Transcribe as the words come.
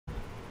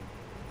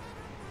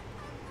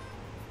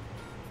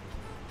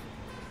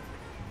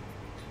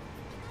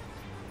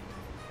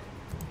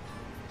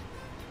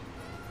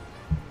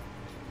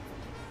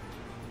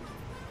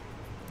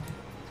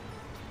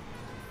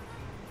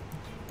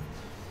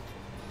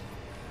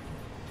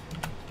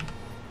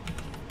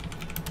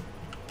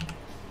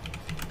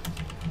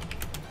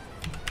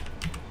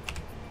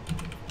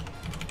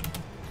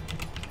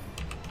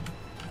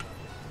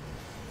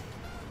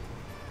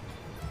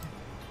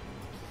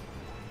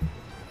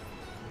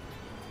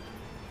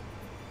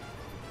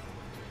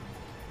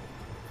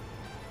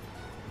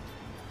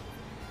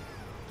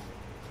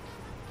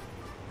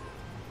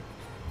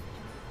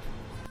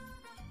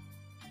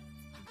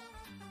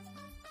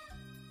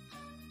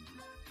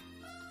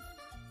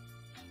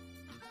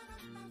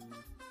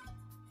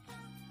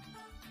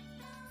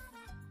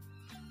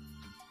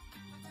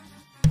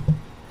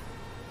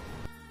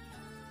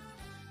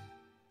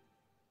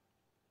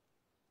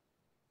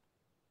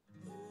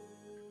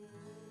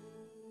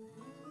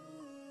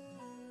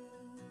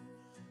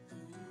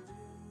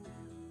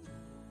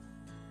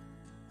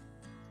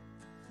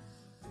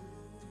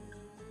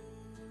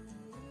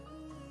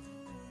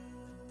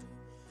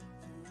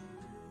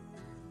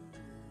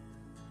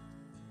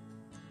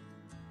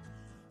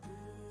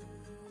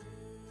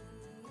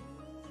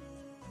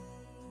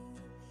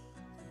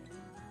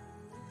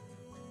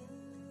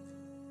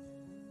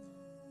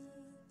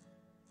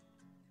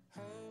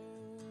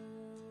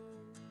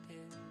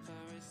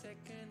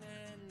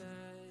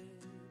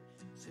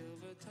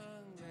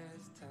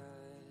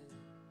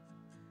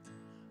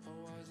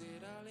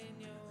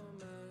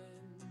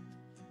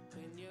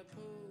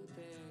pulled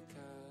their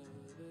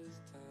covers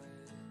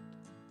tight,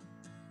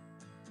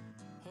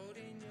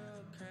 holding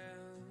your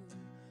crown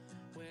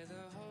where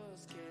the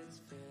horse gets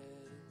fed,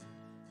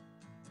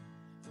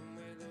 and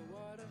where the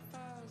water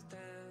falls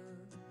down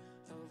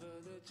over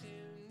the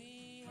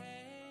chimney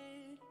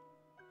head.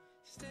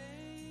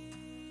 Stay,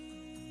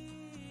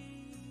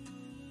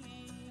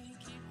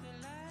 keep the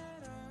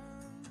light on.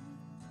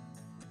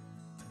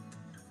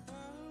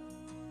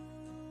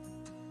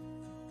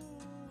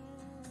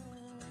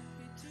 Won't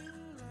be too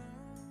long.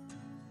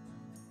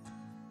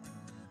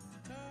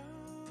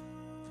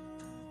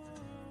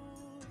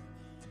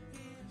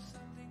 If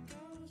something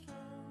goes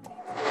wrong,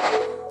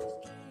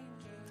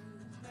 strangers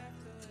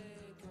left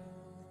away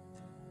gone.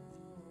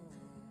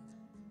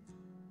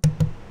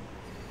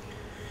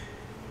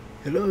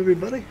 Hello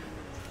everybody,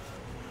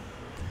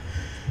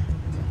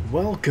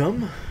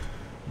 welcome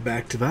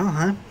back to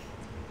Valheim.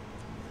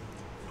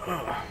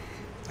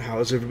 How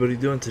is everybody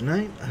doing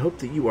tonight? I hope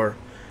that you are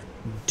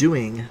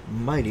doing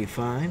mighty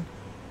fine.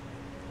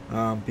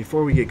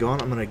 Before we get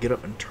going, I'm going to get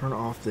up and turn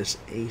off this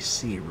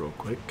AC real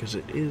quick because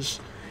it is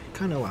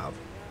kind of loud.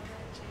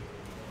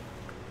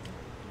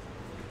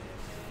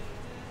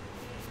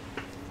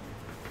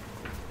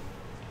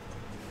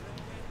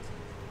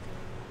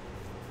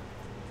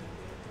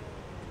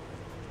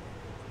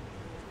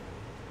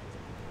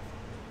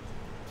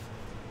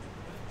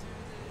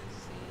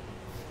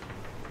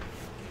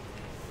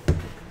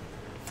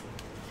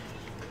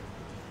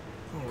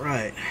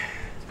 Alright,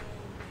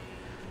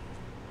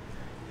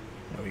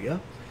 there we go.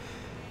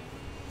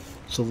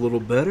 It's a little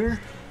better.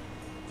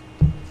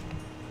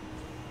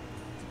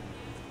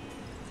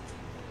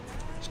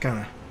 Just kind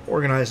of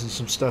organizing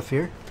some stuff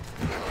here.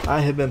 I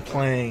have been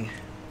playing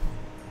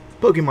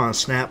Pokemon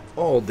Snap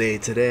all day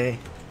today.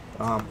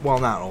 Well,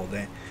 not all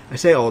day. I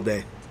say all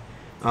day.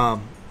 I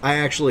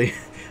actually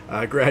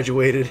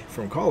graduated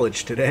from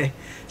college today,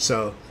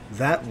 so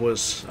that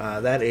was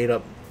that ate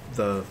up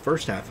the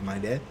first half of my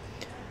day.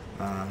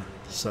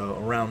 So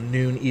around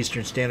noon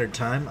Eastern Standard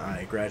Time,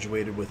 I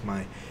graduated with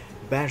my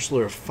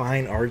Bachelor of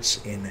Fine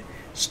Arts in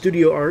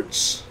Studio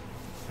Arts,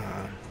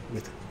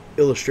 with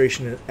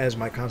illustration as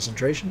my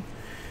concentration.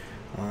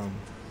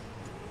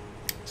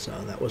 So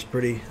that was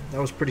pretty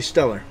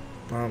stellar.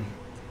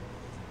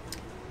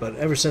 But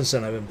ever since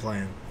then, I've been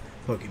playing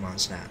Pokemon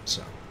Snap.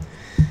 So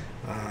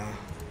I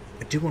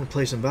do want to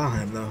play some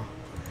Valheim though.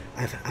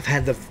 I've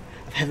had the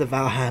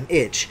Valheim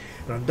itch,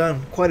 and I've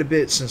done quite a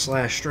bit since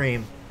last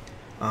stream.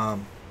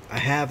 I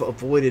have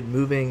avoided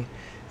moving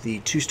the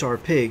 2-star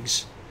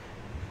pigs.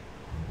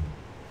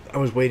 I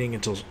was waiting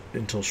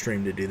until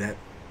stream to do that,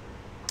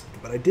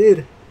 but I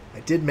did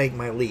make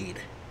my lead.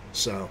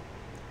 So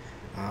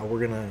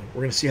we're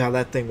gonna see how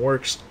that thing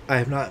works. I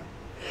have not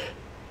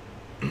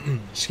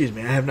excuse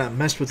me, I have not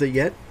messed with it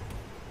yet.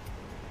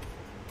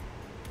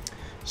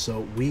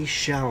 So we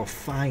shall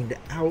find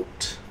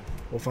out.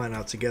 We'll find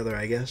out together,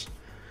 I guess.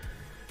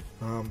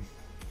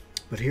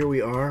 But here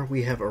we are.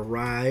 We have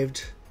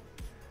arrived.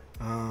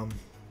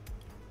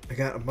 I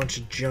got a bunch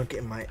of junk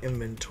in my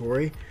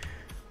inventory.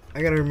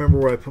 I gotta remember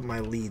where I put my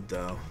lead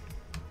though,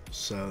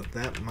 so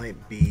that might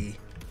become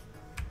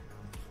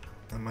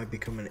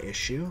an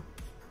issue.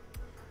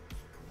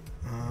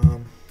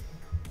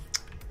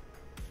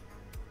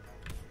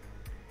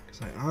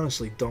 Because I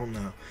honestly don't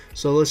know.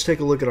 So let's take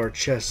a look at our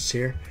chests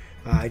here.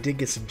 I did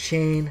get some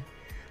chain.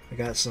 I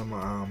got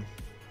some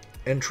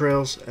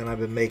entrails, and I've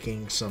been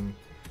making some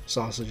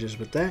sausages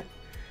with that.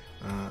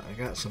 I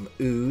got some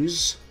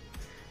ooze,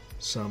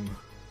 some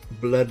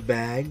blood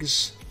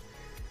bags,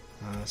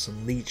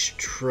 some leech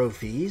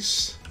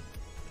trophies,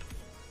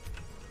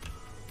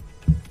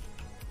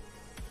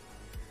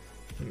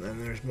 and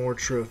then there's more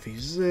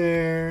trophies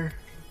there.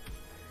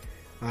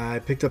 I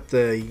picked up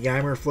the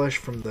Ymir flesh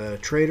from the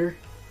trader,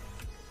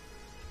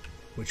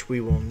 which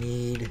we will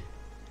need.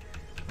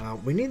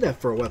 We need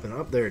that for a weapon.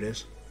 Oh, there it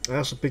is. I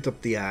also picked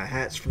up the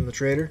hats from the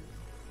trader.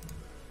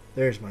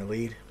 There's my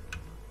lead.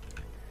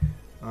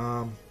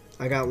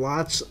 I got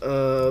lots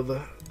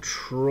of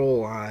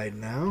troll hide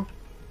now.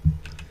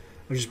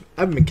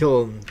 I've been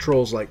killing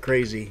trolls like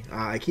crazy.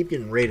 I keep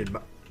getting raided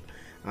by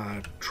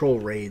troll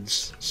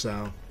raids.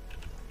 So,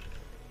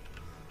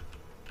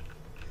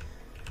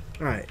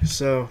 all right.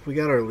 So we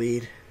got our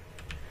lead.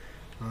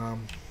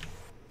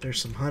 There's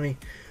some honey.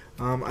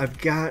 I've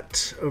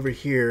got over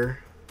here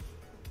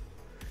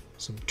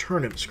some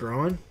turnips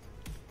growing.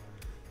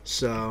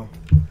 So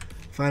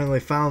finally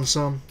found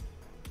some.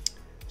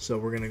 So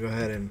we're gonna go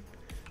ahead and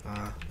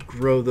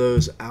grow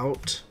those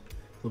out.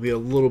 They'll be a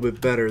little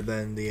bit better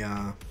than the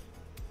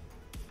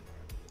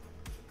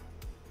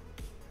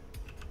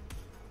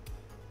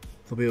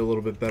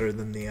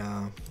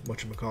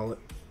whatchamacallit,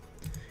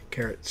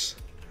 carrots.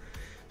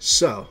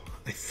 So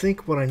I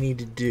think what I need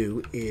to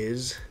do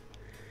is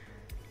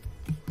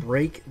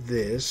break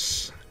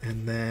this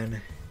and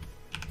then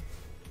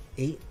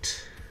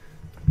 8.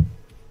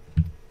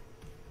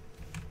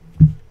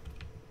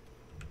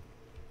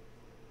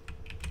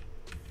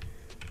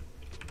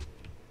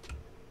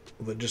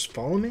 Will it just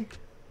follow me?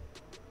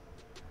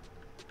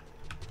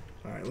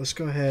 Alright, Alright, let's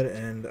go ahead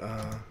and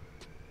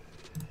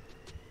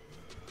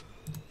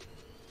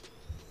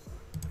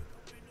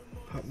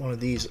pop one of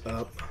these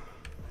up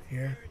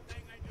here.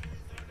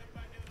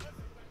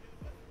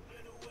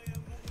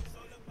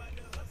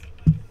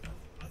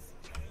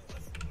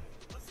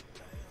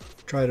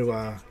 Try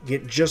to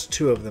get just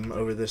 2 of them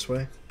over this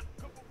way.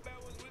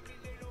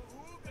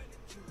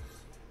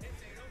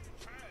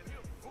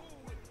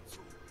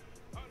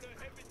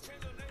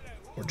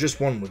 Or just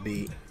 1 would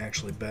be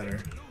actually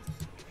better.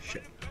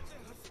 Shit.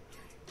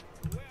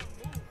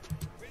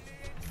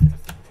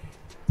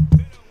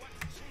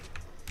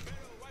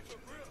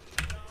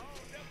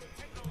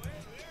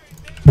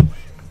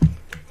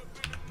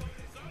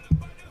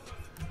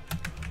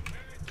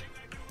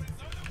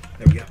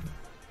 There we go.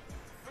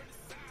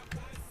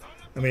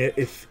 I mean,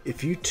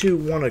 if you two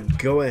want to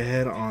go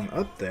ahead on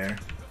up there,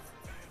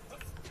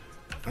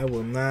 I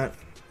will not.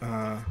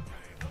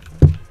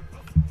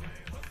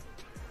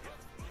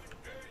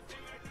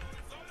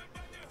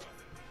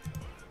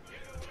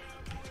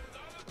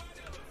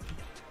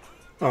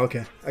 Oh,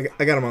 okay.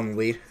 I got him on the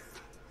lead.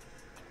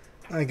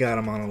 I got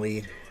him on a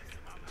lead.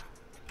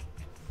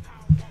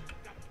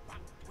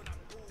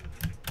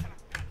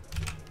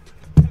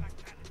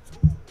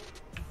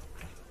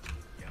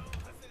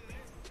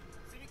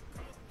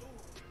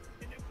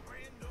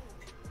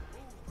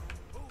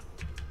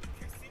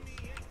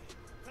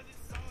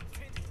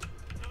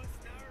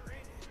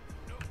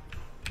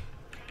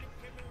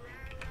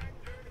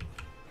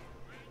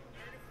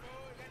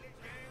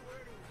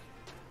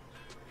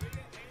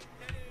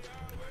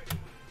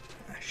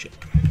 Shit.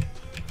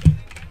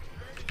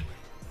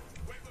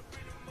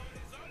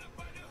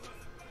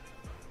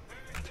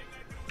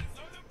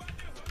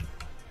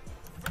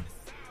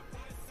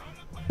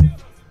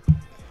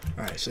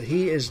 Alright, so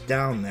he is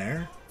down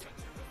there.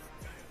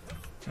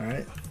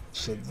 Alright,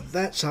 so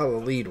that's how the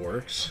lead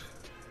works.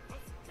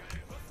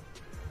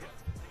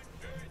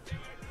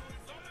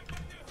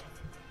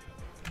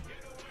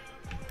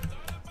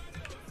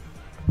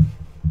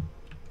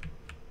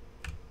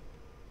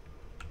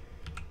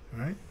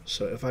 Alright,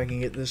 so if I can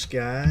get this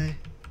guy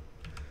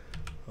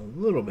a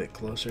little bit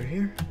closer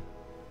here.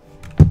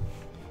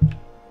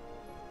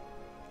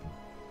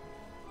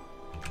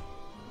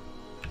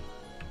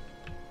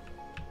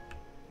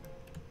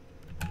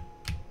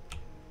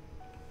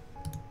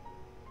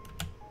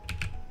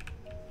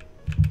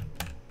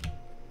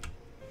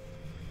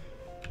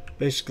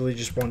 Basically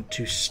just want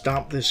to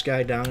stomp this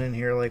guy down in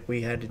here like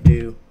we had to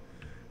do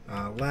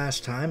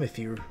last time. If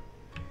you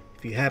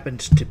happened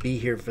to be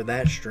here for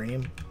that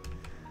stream,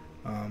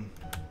 and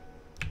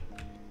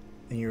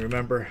you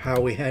remember how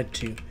we had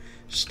to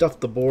stuff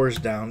the boars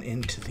down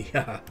into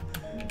the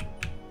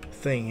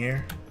thing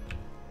here.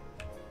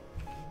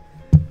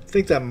 I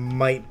think that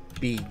might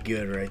be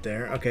good right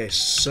there. Okay,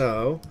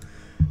 so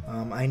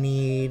I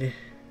need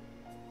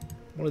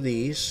one of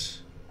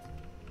these.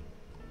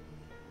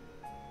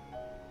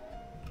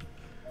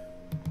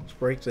 Let's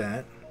break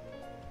that.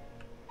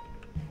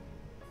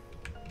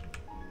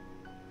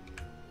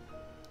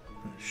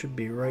 It should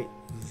be right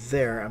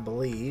there, I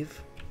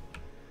believe.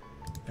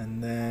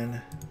 And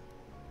then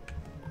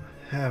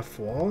half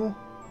wall.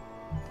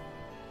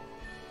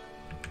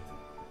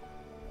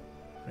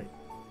 Right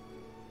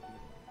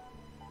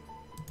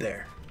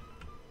there,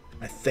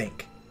 I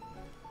think.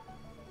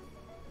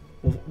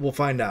 We'll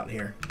find out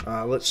here.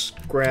 Let's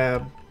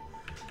grab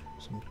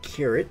some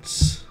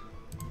carrots.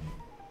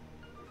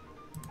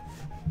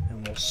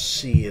 And we'll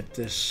see if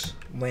this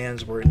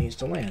lands where it needs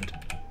to land.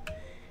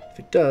 If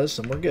it does,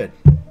 then we're good.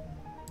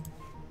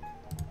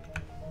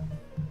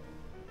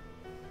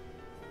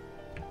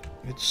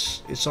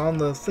 It's on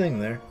the thing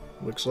there,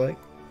 looks like.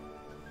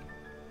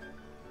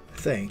 I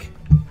think.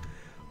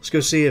 Let's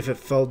go see if it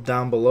fell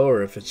down below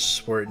or if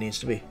it's where it needs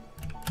to be.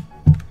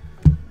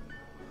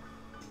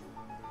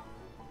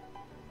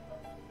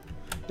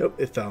 Nope,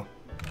 it fell.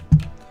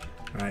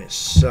 Alright,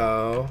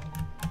 so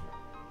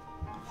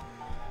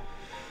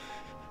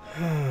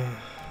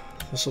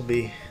this'll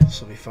be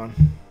fun.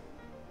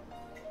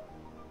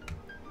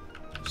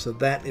 So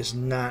that is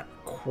not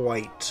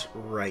quite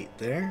right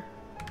there.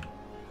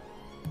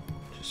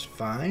 Just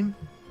fine.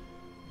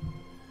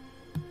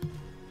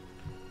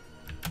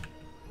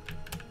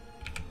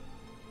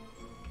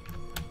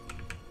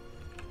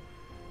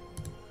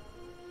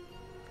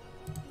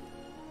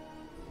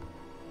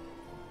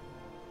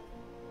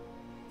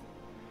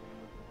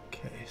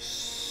 Okay,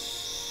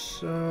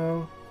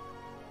 so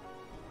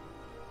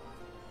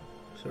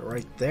is it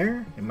right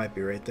there? It might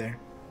be right there.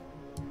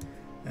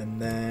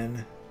 And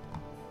then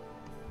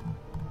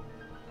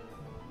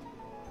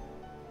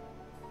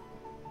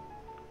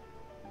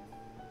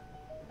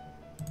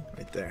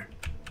right there.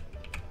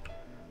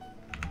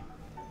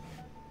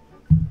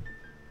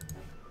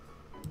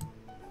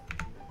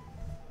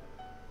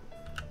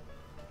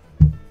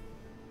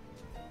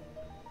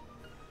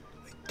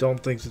 I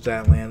don't think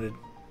that landed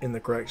in the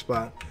correct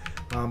spot,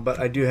 but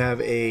I do have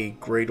a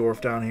gray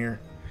dwarf down here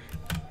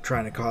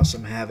trying to cause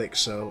some havoc,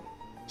 so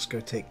let's go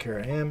take care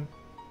of him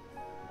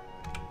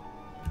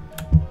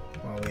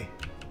while we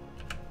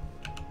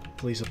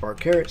police up our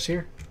carrots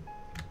here.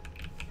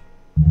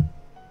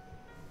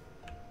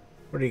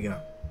 Where'd he go?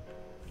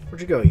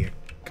 Where'd you go, you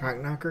cock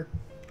knocker?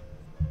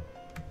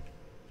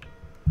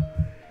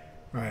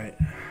 Alright.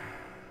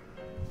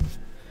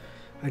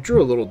 I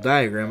drew a little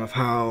diagram of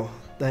how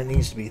that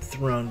needs to be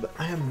thrown, but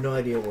I have no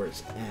idea where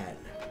it's at.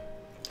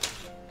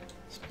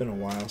 It's been a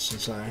while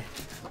since I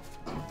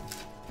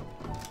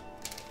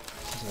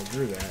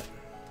drew that.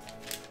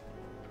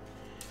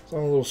 It's on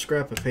a little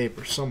scrap of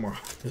paper somewhere on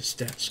this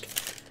desk.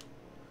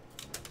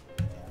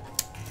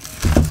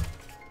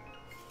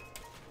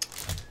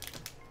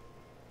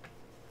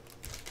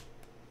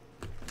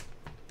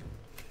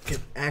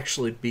 Could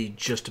actually be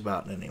just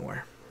about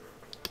anywhere,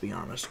 to be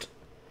honest.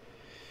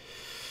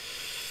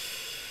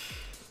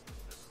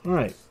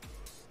 Alright.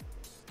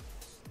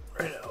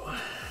 Righto.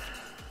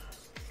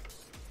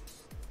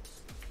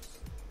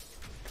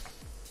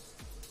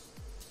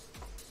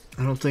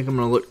 I don't think I'm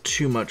going to look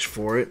too much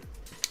for it.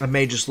 I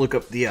may just look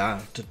up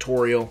the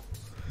tutorial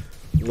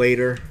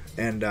later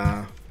and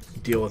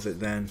deal with it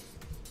then.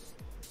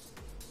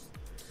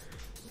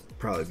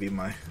 Probably be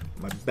my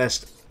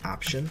best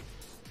option.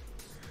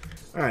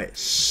 Alright,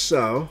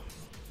 so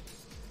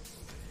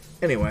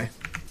anyway,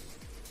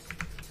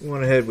 we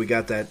went ahead, we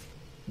got the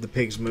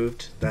pigs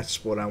moved.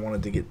 That's what I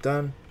wanted to get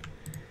done.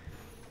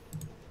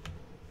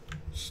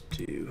 Let's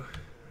do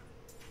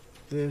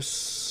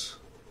this.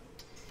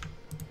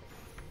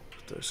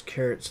 Put those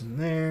carrots in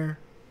there.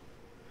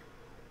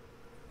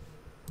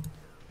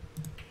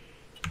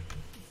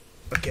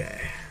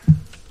 Okay.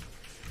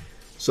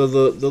 So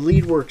the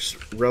lead works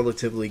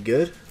relatively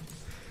good.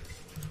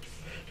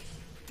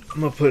 I'm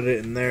gonna put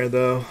it in there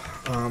though.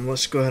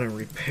 Let's go ahead and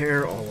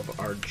repair all of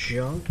our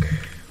junk.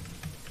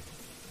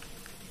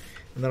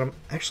 And then I'm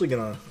actually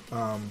gonna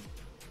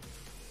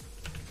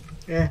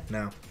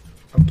no.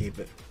 I'll keep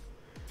it.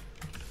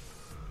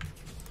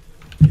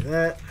 Do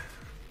that.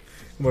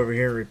 Come over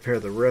here and repair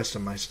the rest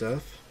of my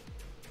stuff.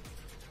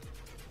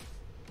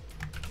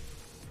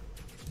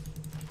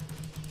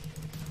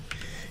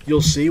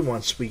 You'll see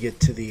once we get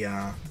to the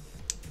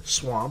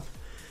swamp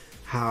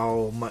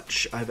how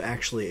much I've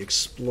actually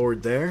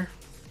explored there.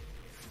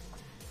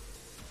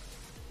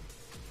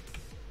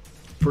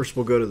 First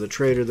we'll go to the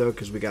trader though,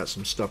 because we got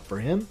some stuff for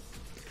him.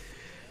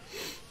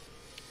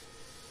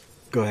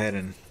 Go ahead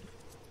and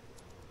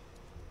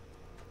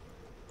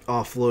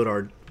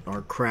offload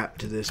our crap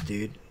to this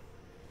dude.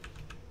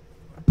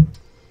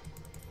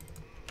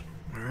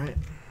 Alright.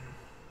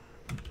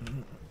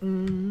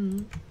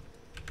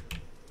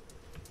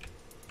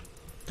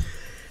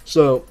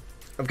 So,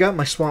 I've got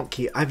my swamp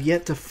key. I've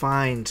yet to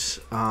find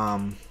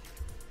the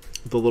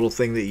little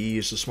thing that you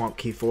use the swamp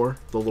key for.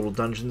 The little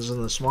dungeons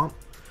in the swamp.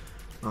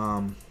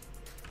 I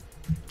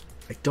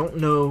don't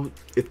know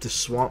if the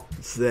swamp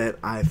that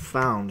I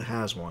found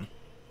has one.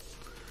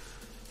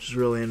 Which is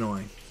really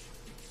annoying.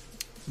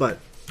 But,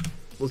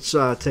 let's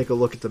take a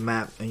look at the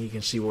map and you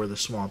can see where the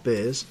swamp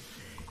is.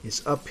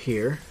 It's up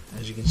here.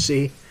 As you can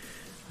see,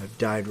 I've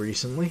died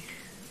recently.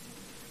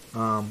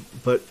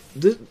 But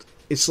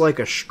it's like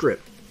a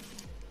strip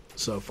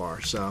so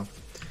far. So,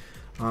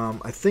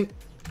 I think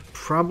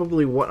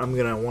probably what I'm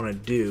going to want to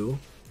do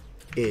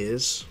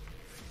is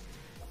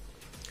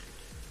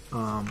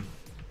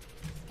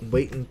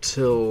wait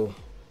until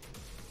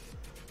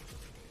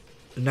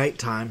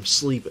nighttime,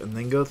 sleep, and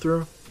then go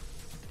through.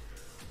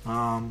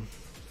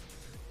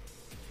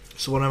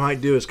 So what I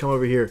might do is come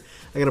over here.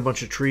 I got a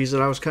bunch of trees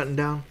that I was cutting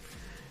down,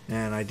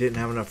 and I didn't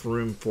have enough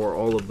room for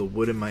all of the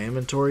wood in my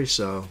inventory,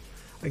 so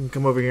I can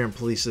come over here and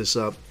police this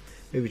up.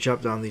 Maybe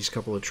chop down these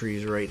couple of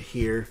trees right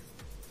here.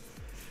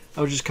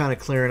 I was just kind of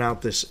clearing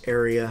out this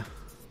area.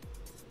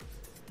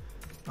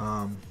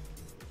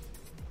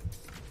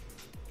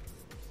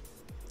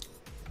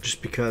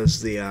 Just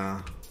because it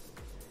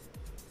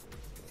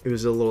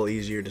was a little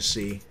easier to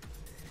see.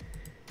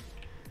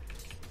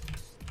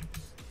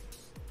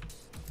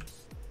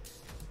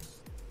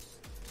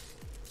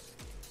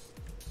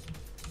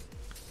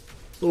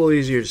 A little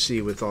easier to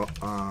see with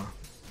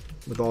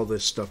all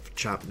this stuff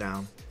chopped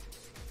down.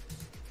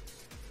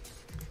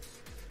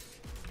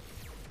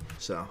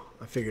 So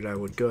I figured I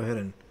would go ahead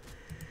and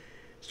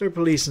start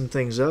policing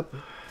things up,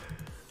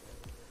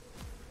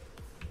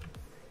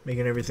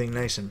 making everything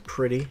nice and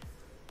pretty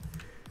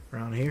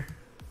around here.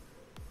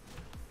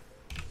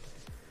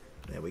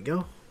 There we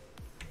go.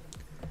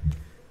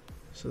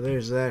 So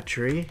there's that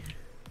tree.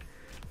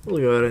 We'll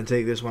go ahead and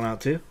take this one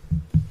out too.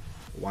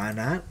 Why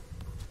not?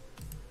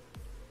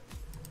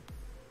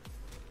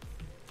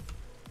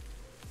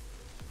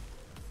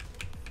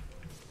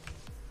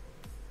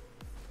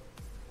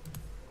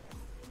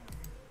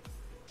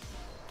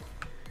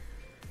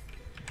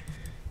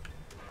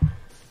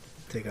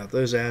 Take out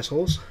those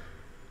assholes.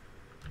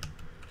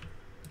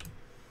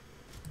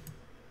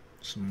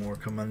 Some more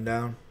coming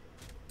down.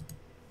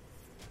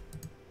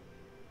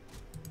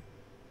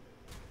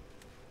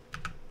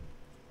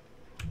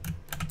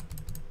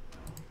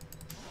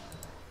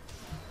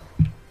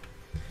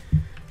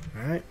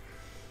 Alright.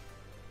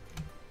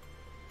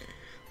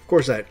 Of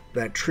course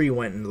that tree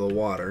went into the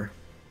water.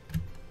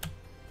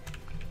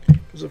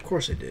 Because of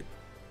course I did.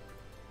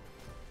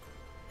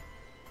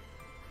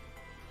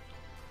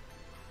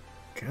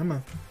 Come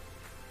on.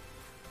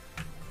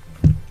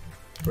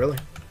 Really?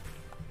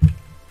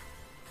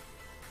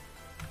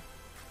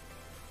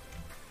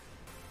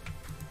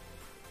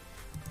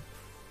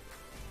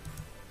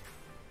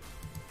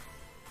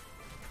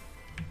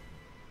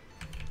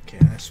 Okay,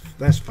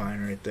 that's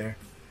fine right there.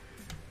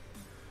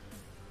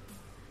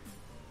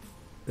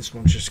 This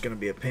one's just gonna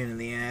be a pain in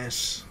the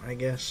ass, I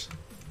guess.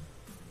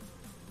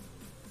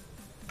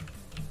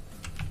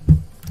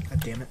 God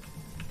damn it.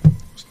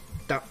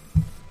 Stop.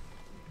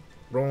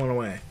 Rolling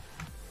away.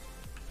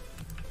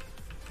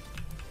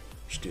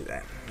 Just do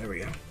that. There we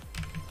go.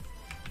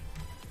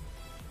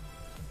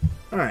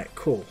 Alright,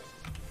 cool.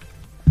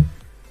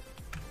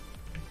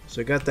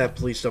 So I got that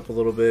policed up a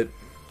little bit.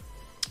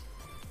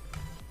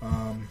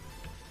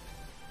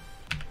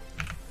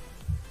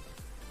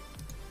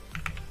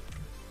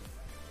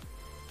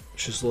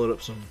 Let's just load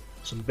up some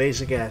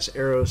basic ass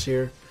arrows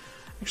here.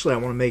 Actually, I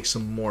want to make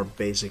some more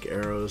basic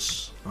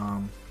arrows.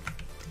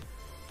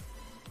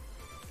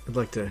 I'd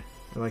like to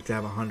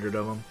have 100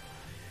 of them.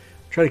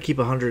 Try to keep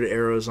 100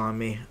 arrows on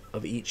me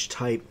of each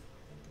type,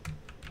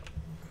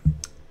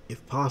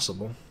 if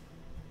possible.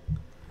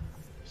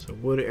 So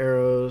wood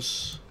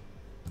arrows.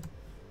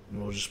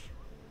 We'll just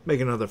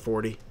make another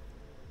 40.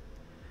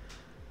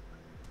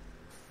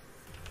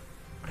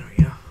 There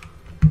we go.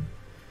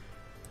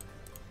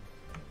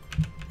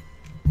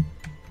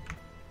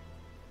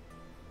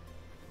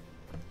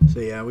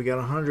 So yeah, we got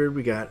 100.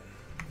 We got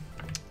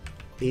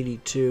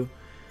 82.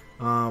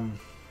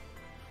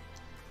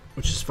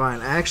 Which is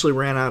fine. I actually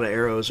ran out of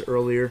arrows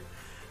earlier.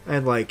 I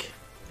was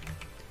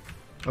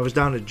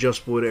down to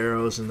just wood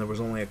arrows, and there was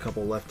only a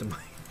couple left in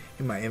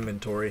my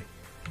inventory.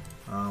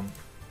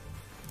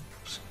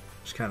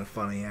 It's kind of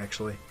funny,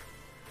 actually.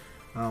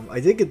 I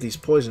did get these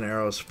poison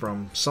arrows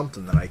from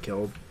something that I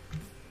killed.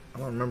 I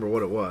don't remember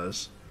what it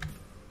was.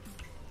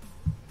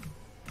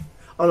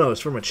 Oh no,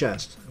 it's from a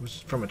chest. It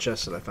was from a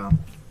chest that I found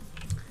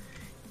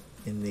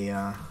in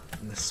the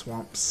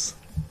swamps.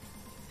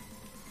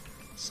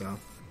 So.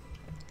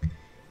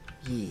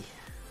 Yeah.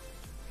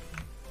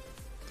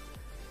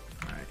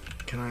 Alright,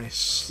 can I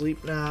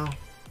sleep now?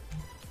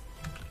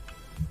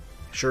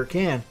 Sure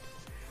can.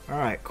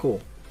 Alright, cool.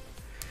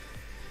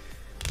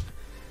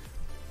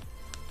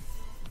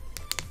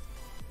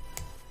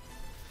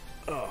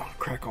 Oh,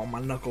 crack all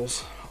my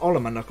knuckles. All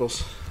of my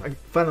knuckles. I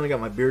finally got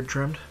my beard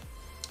trimmed.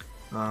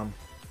 Got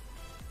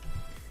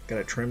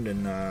it trimmed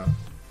and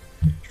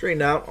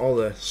straightened out. All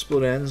the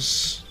split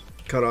ends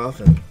cut off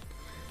and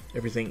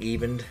everything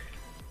evened.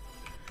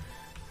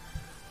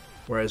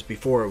 Whereas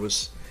before it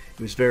was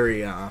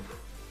very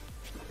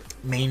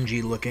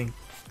mangy looking.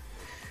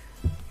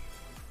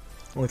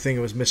 Only thing it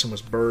was missing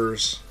was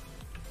burrs.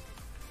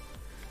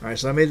 Alright,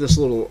 so I made this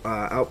little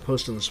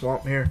outpost in the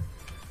swamp here.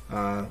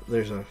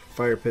 There's a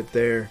fire pit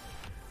there.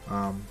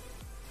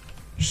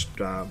 Just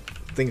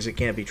things that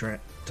can't be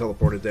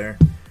teleported there.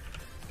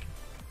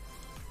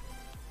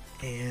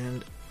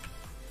 And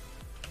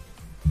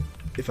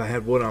if I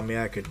had wood on me,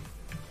 I could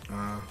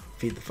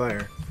feed the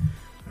fire.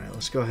 Alright,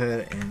 let's go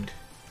ahead and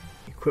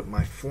equip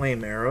my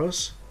flame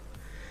arrows.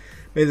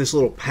 Made this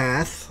little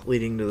path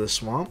leading to the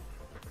swamp.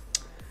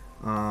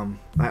 I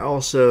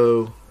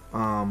also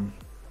oh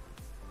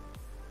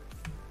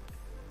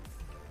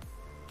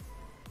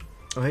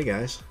hey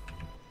guys.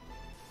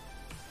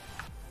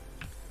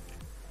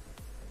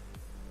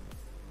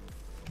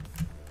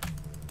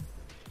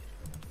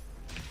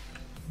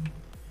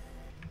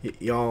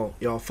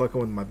 Y'all fucking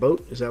with my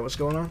boat? Is that what's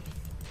going on?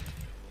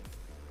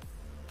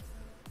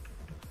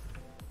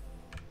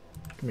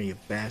 Come here, you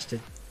bastard.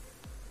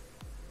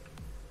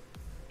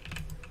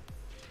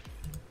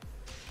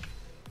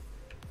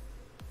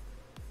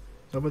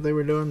 Is that what they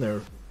were doing?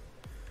 They're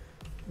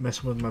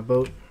messing with my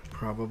boat?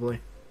 Probably.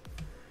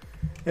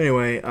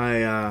 Anyway,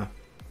 I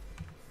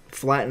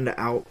flattened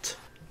out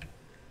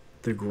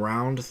the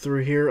ground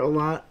through here a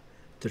lot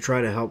to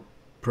try to help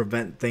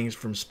prevent things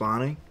from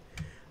spawning.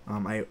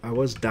 I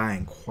was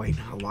dying quite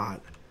a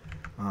lot.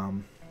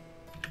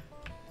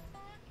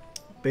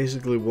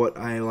 Basically what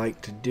I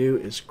like to do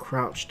is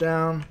crouch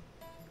down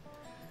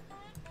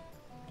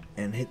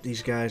and hit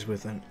these guys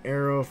with an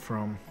arrow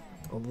from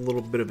a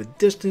little bit of a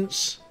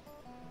distance.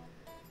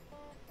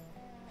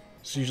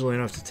 It's usually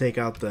enough to take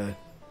out the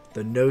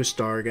no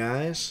star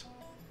guys,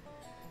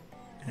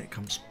 and it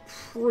comes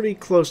pretty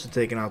close to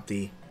taking out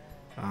the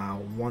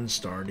 1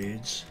 star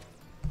dudes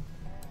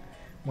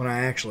when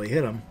I actually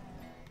hit them.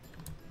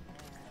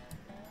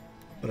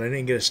 But I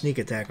didn't get a sneak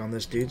attack on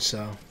this dude,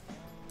 so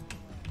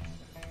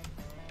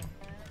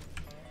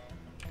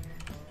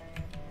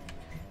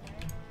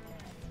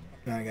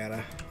now I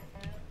gotta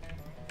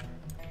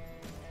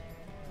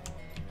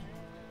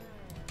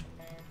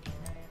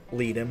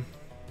lead him.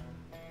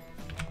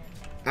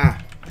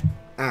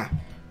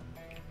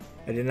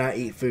 I did not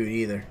eat food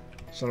either.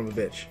 Son of a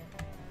bitch.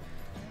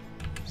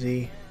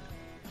 Z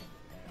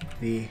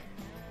B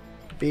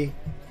B.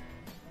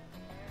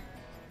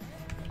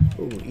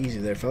 Ooh, easy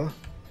there, fella.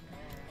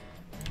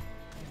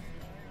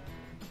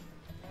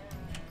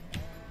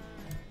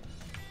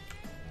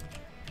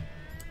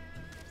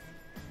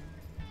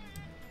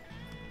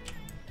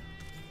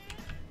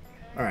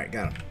 Alright,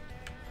 got him.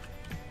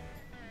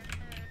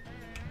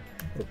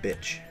 Little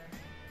bitch.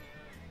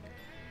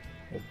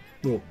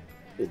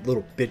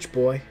 Little bitch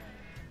boy.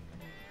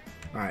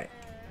 Alright.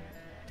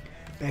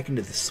 Back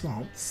into the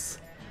swamps.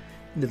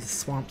 Into the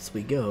swamps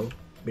we go.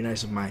 Be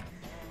nice if my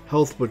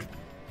health would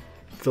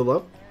fill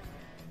up.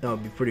 That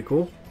would be pretty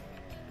cool.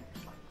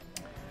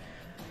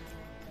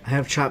 I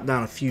have chopped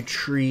down a few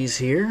trees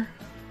here.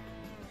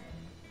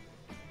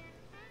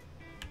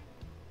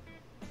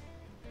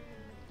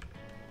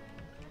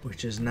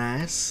 Which is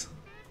nice.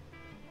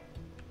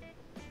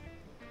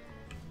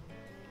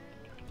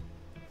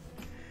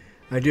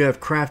 I do have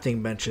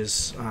crafting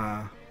benches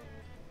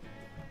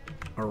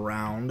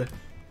around.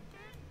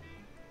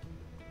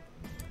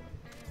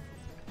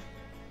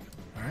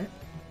 Alright.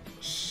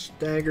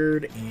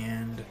 Staggered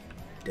and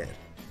dead.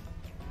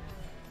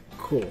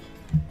 Cool.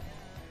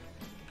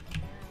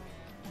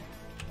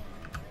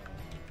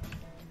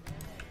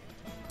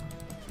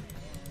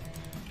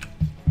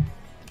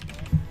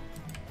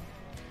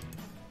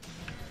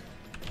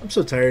 I'm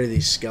so tired of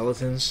these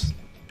skeletons.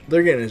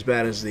 They're getting as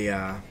bad as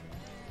the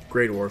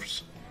Grey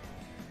Dwarfs,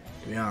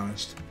 to be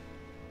honest.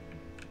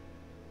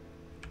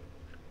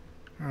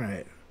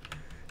 Alright.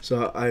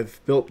 So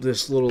I've built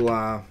this little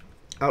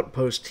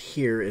outpost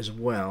here as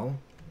well.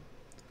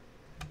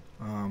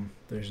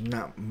 There's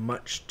not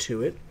much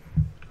to it.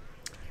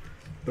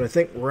 But I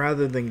think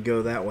rather than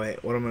go that way,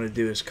 what I'm going to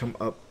do is come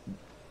up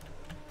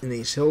in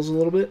these hills a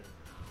little bit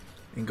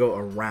and go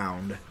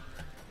around.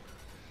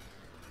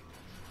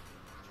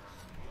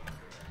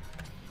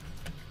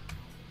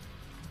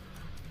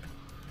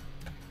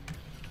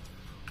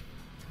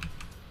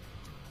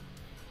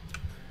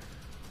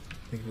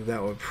 I think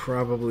that would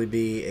probably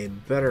be a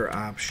better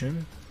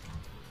option.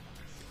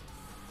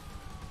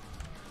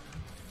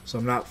 So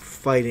I'm not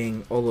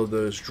fighting all of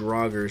those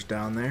draugrs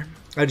down there.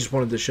 I just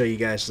wanted to show you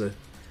guys the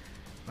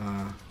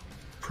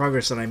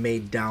progress that I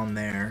made down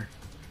there.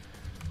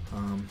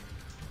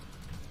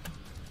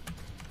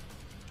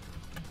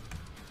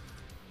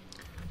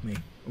 Let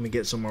me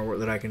get somewhere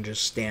that I can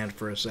just stand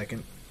for a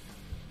second.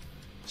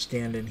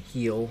 Stand and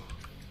heal.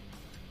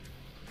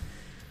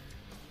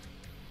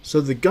 So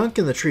the gunk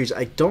in the trees,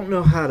 I don't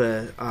know how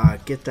to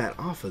get that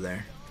off of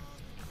there.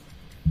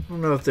 I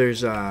don't know if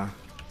there's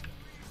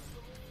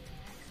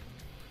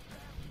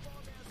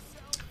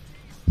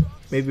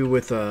maybe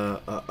with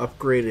a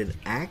upgraded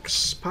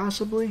axe,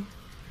 possibly?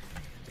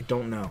 I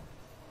don't know.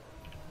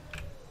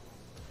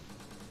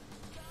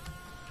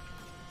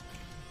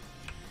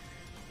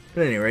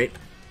 At any rate,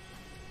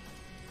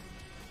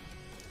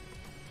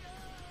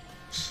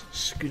 let's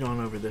scoot on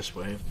over this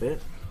way a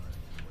bit.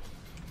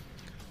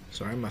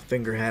 Sorry, my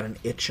finger had an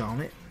itch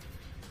on it.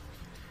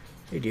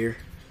 Hey, dear.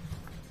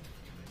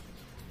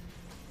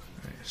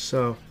 Alright,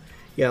 so,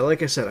 yeah,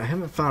 like I said, I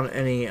haven't found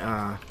any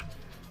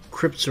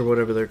crypts or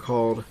whatever they're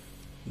called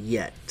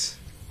yet.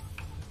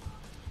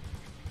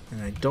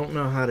 And I don't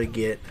know how to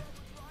get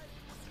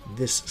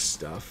this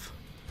stuff.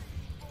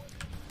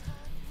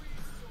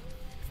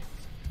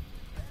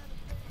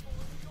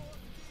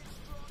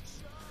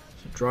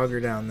 So, draugr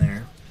down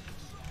there.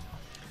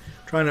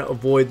 Trying to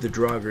avoid the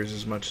draugrs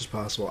as much as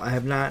possible. I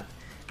have not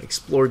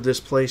explored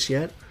this place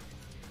yet,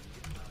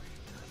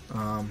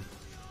 but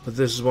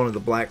this is one of the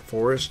Black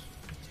Forest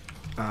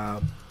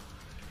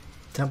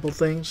temple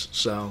things,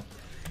 so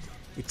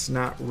it's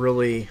not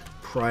really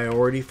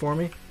priority for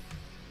me.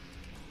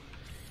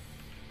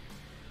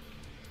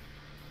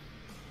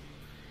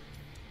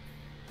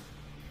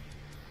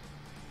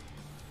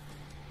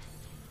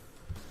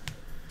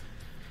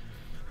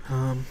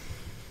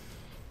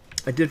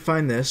 I did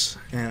find this,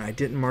 and I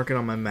didn't mark it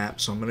on my map,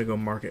 so I'm going to go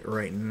mark it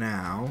right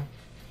now.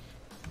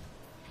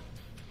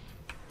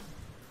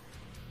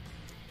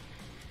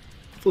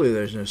 Hopefully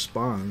there's no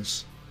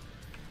spawns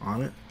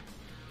on it.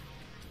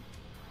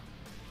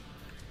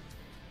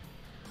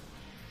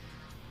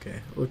 Okay,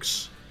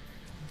 looks...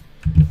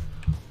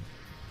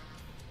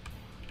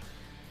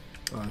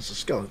 Oh, it's a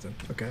skeleton.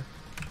 Okay.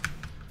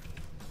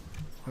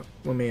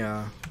 Let me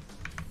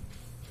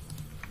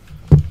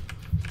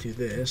do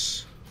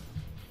this.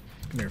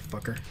 Come here,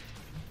 fucker.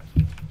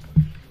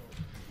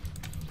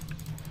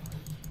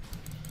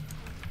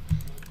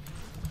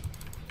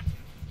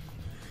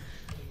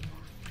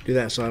 Do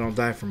that so I don't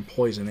die from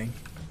poisoning.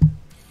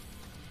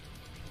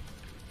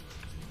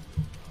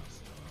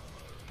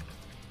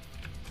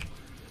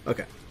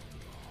 Okay.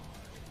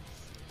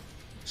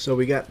 So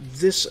we got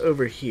this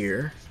over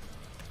here.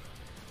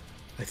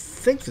 I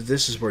think that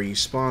this is where you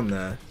spawn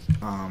the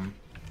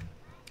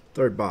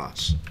third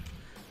boss.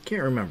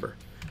 Can't remember.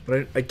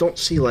 But I don't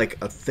see like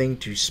a thing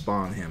to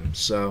spawn him,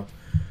 so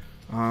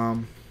I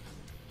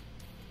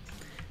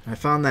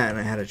found that and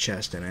it had a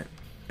chest in it.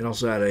 It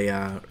also had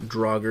a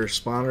draugr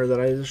spawner that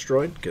I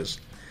destroyed, because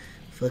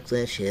fuck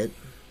that shit.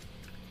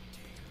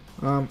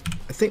 I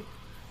think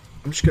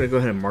I'm just gonna go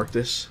ahead and mark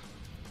this.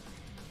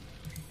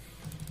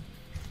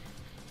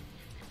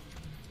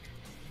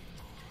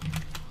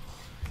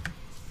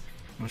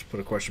 I'll just put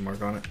a question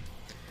mark on it.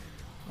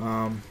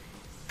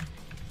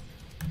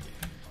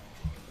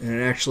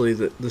 And actually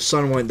the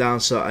sun went down,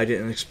 so I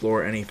didn't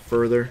explore any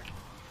further.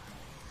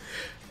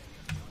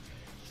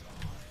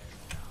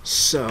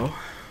 So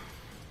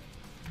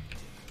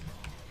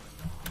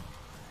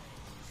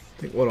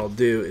I think what I'll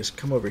do is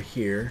come over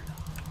here,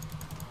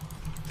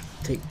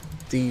 take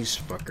these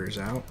fuckers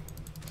out.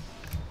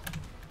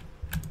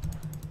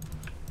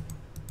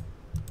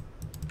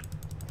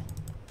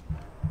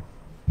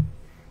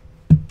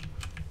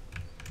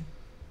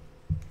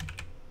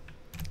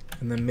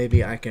 And then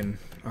maybe I can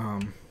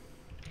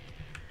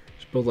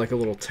just build like a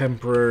little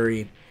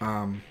temporary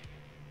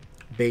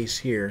base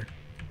here.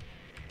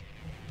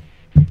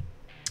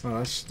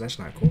 Oh, that's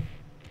not cool.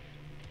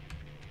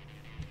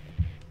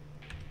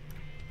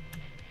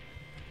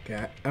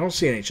 Okay, I don't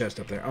see any chest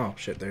up there. Oh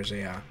shit, there's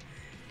a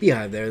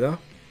beehive there though.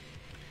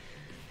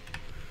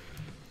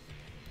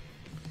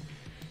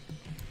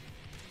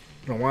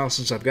 Been a while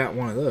since I've got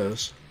one of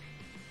those.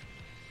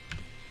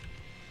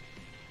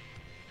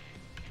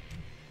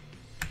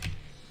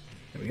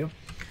 There we go.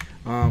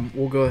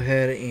 We'll go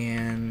ahead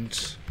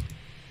and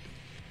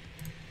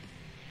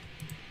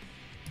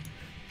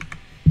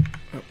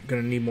I'm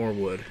gonna need more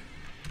wood.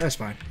 That's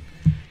fine.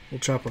 We'll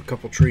chop a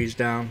couple trees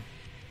down.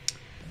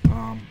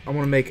 I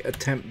want to make a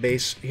temp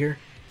base here.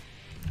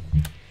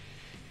 I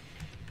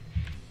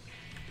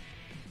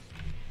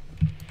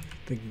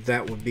think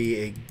that would be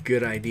a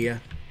good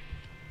idea.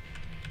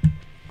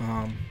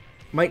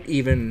 Might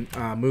even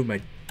move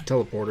my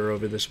teleporter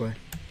over this way.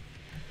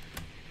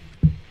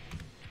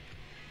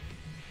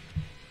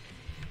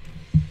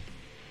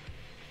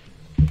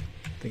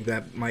 I think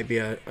that might be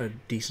a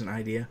decent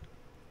idea.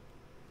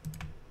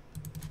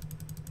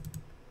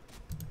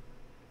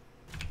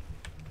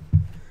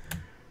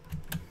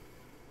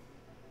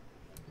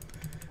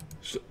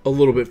 A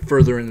little bit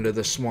further into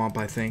the swamp,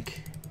 I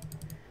think.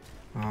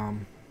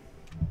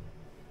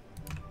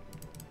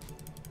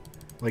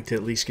 Like to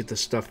at least get the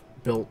stuff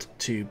built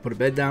to put a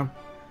bed down.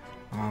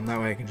 That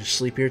way I can just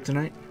sleep here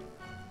tonight.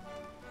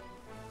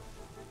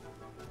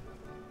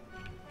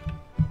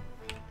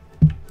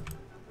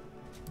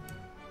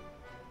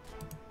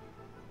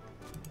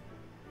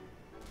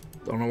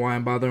 Don't know why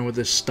I'm bothering with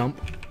this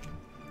stump.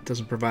 It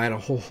doesn't provide a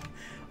whole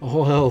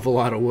hell of a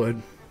lot of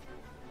wood.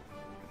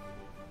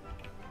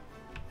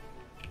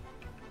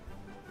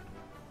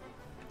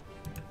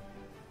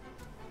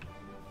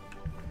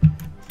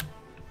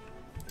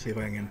 See if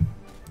I can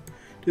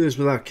do this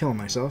without killing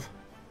myself.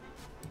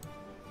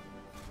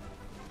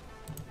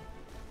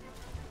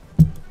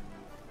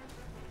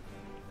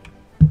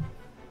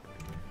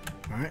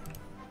 Alright.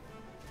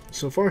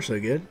 So far, so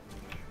good.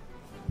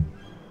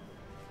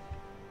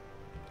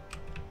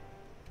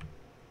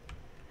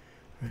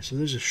 Alright, so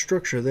there's a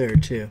structure there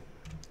too.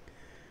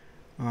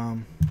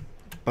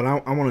 But I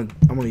want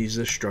to use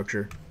this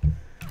structure.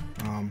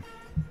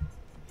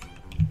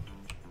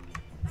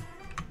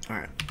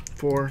 Alright,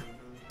 4.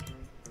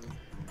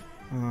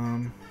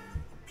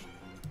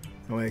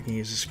 That way I can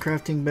use this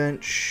crafting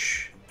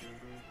bench,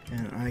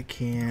 and I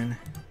can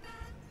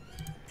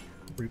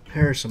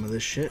repair some of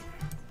this shit.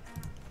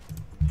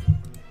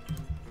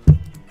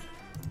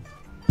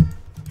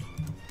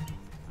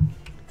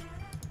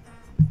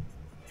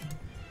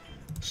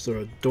 Let's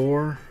throw a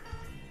door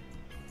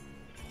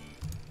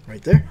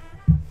right there.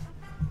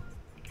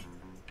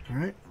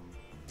 Alright,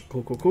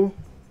 cool.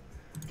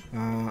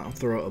 I'll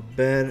throw a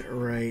bed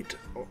right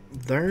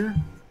there.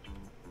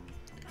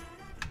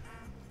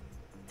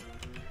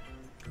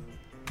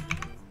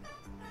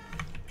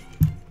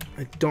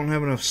 I don't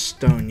have enough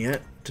stone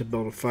yet to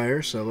build a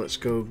fire, so let's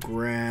go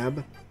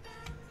grab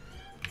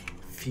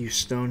a few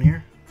stone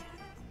here.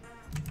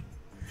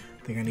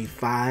 I think I need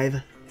 5,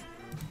 if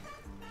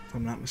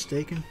I'm not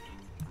mistaken.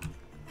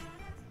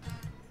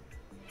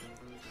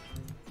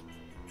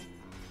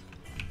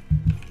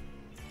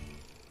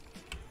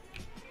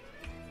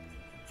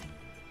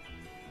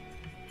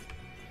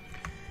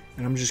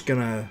 And I'm just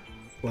gonna,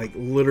 like,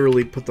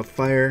 literally put the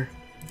fire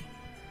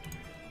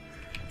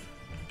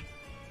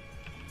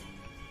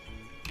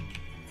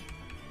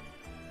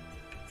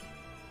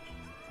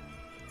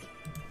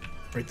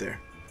right there.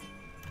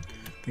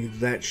 I think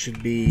that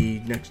should be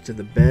next to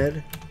the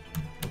bed,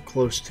 or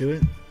close to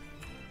it.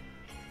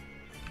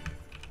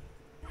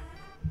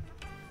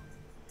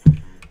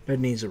 Bed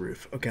needs a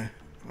roof. Okay.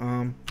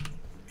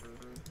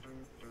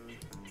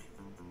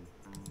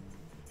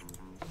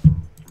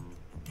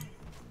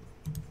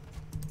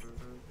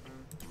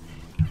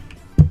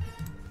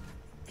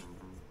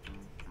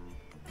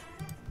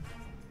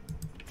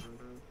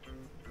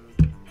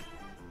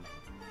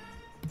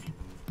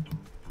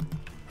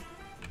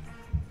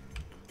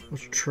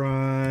 Let's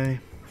try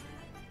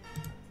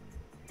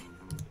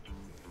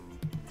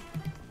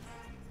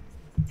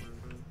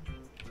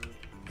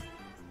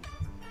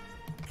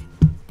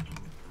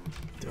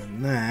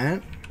doing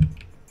that,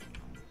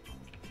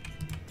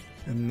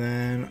 and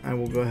then I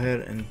will go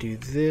ahead and do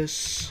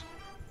this,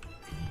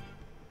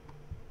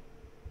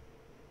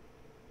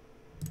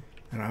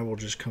 and I will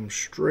just come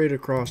straight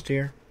across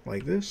here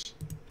like this.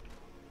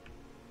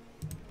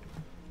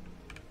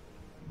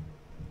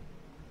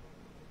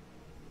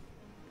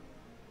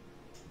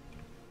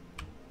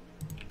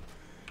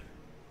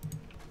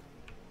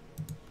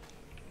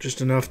 just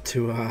enough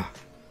to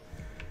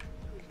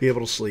be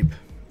able to sleep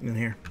in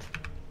here.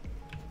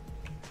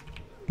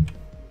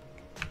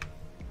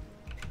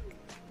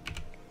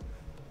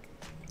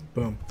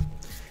 Boom.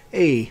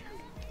 Hey,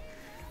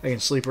 I can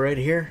sleep right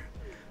here.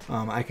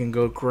 I can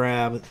go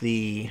grab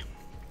the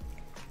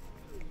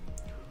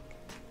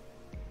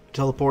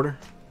teleporter.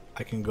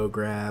 I can go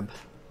grab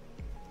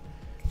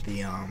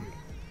the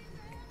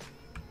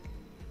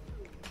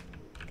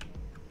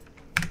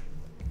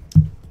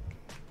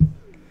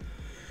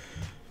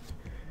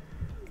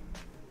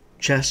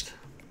chest.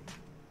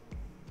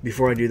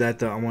 Before I do that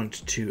though, I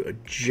want to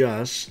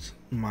adjust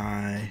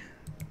my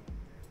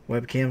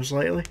webcam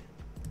slightly.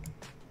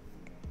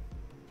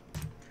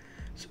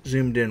 It's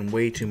zoomed in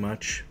way too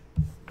much.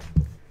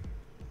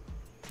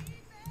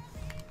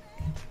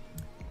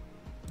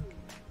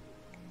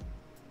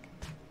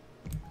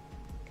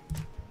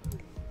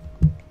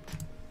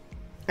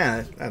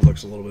 Yeah, that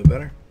looks a little bit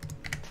better.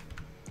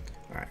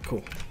 Alright,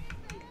 cool.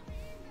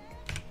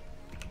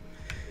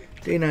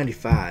 Day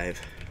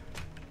 95.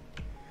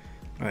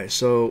 Alright,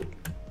 so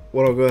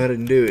what I'll go ahead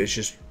and do is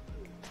just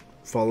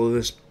follow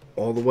this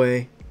all the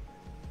way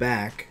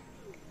back.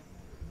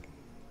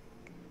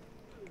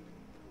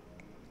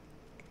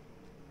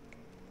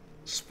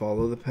 Just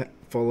follow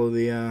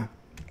the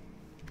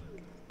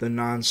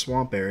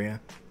non-swamp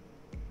area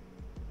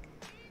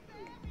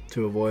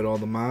to avoid all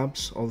the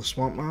mobs, all the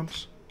swamp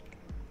mobs.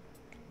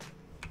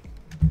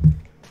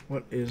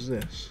 What is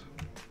this?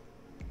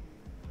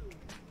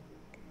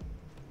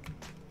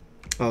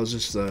 Oh, is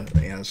this the...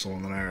 yeah, that's the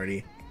one that I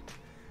already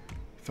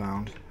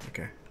found.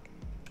 Okay.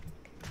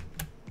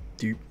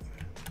 Deep.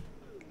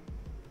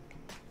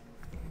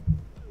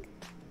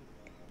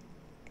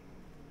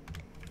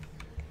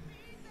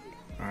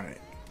 Alright.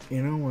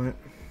 You know what?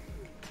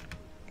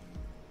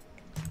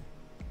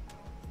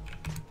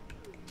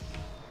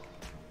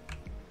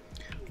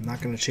 I'm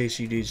not going to chase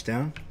you dudes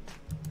down.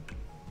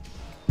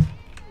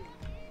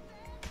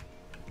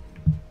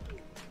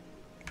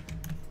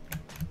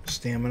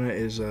 Stamina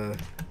is an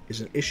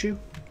issue,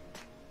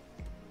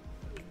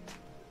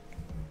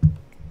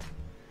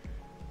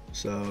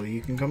 so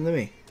you can come to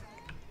me.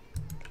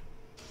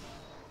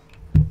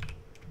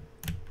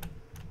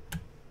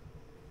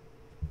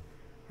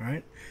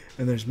 Alright,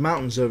 and there's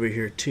mountains over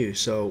here too,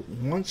 so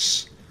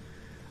once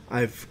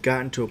I've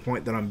gotten to a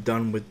point that I'm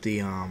done with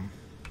the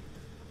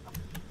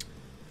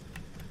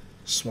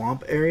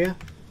swamp area,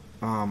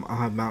 I'll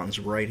have mountains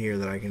right here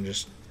that I can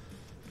just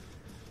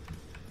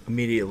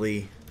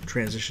immediately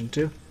transition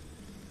to.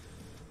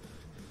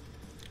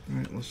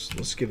 Alright,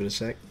 let's give it a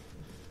sec.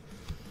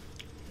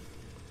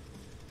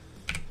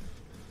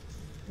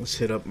 Let's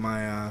hit up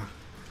my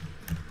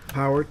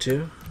power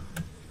too.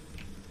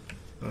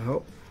 That'll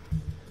help.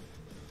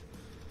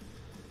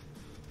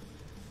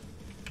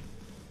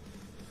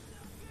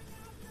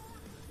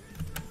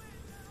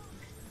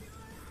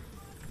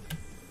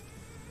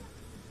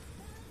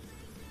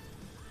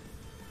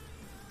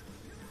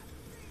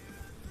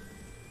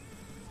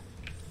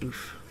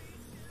 Oof.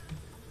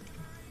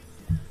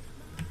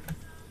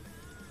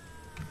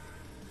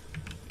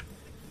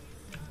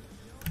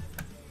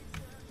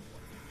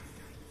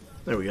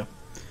 There we go.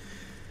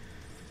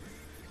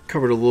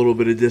 Covered a little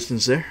bit of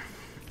distance there.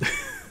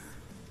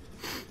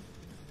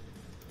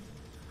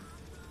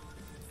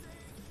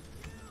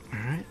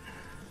 Alright.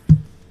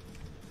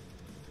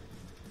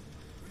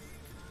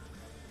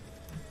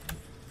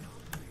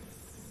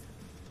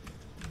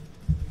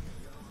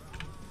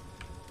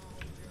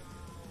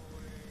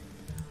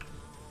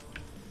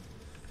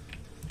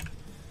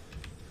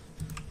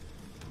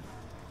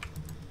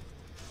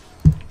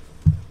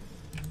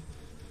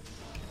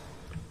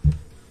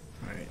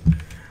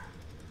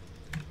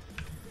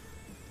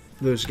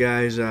 Those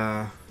guys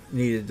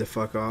needed to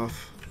fuck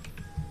off.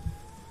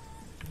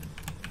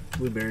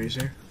 Blueberries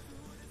here.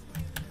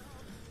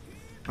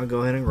 I'll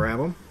go ahead and grab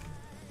them.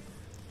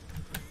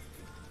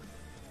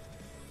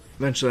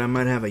 Eventually I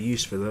might have a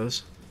use for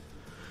those.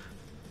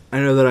 I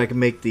know that I can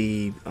make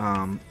the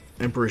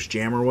Emperor's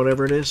Jam or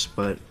whatever it is,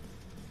 but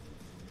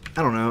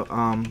I don't know.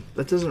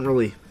 That doesn't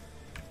really...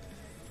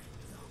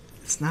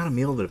 it's not a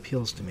meal that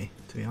appeals to me,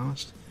 to be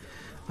honest.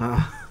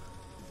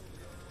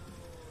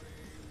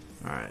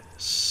 Alright,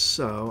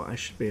 so I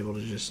should be able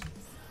to just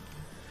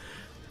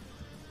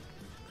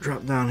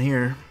drop down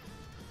here.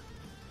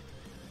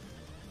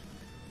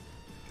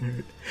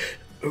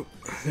 Oh,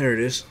 there it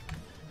is.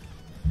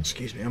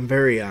 Excuse me, I'm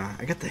very,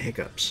 I got the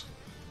hiccups.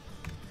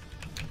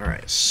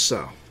 Alright,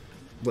 so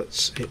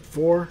let's hit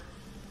 4.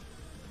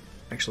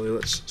 Actually,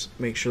 let's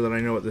make sure that I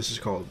know what this is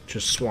called.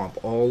 Just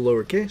swamp, all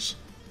lowercase.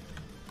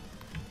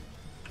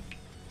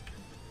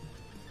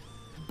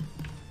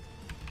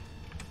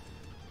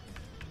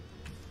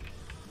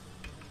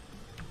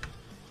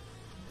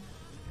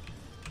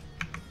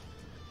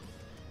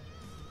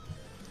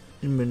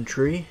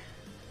 Inventory.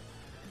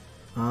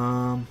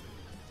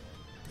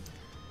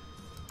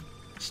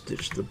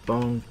 Stitch the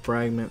bone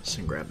fragments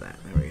and grab that.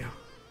 There we go.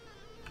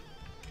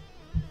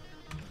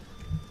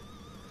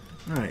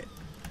 Alright.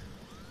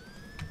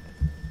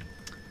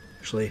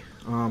 Actually,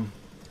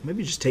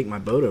 Maybe just take my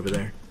boat over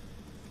there.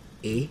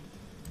 Eh?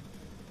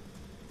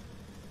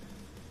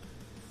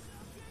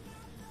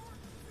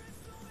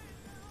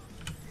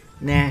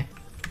 Nah.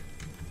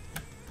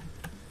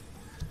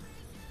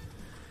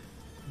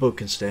 Boat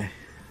can stay.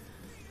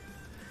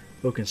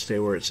 Boat can stay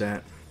where it's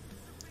at.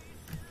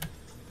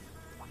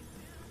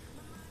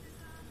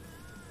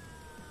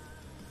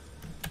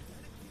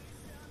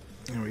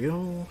 There we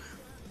go.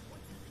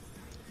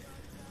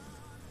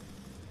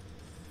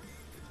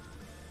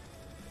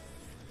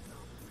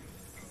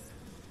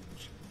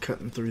 Just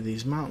cutting through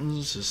these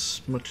mountains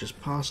as much as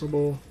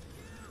possible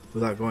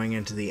without going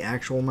into the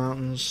actual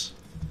mountains.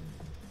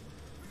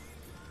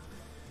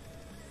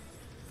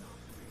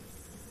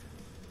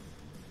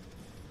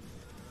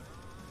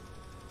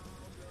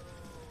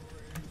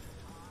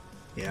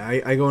 Yeah,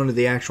 I go into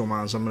the actual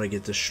mountains, I'm going to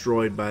get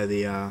destroyed by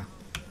the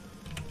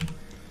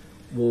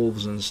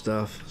wolves and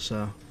stuff,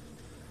 so.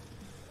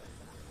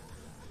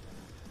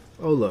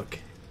 Oh look,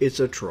 it's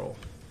a troll.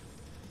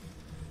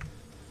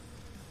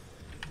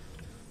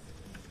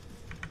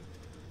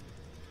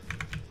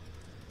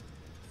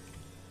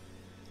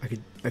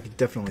 I could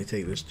definitely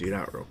take this dude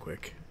out real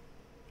quick.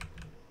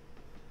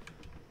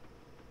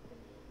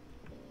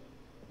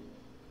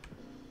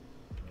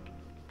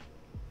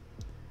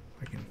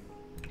 I can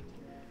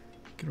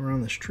get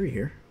around this tree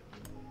here.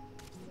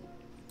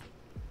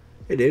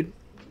 Hey dude.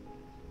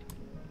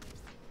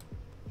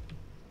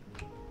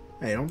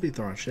 Hey, don't be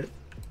throwing shit,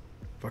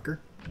 fucker.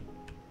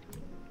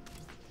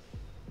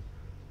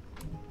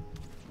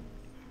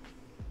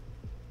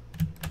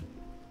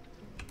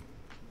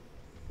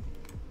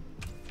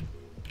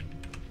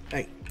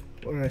 Hey,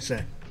 what did I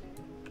say?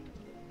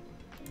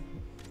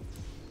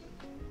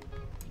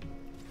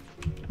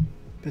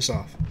 Piss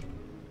off.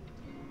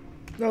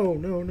 No,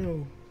 no,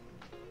 no.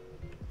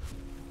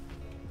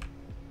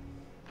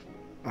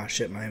 Ah,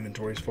 shit, my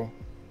inventory's full.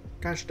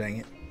 Gosh dang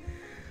it.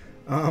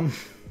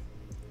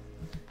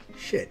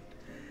 Shit.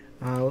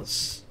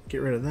 Let's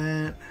get rid of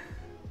that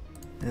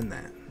and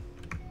that.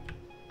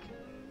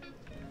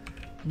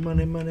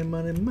 Money, money,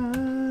 money,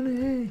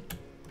 money.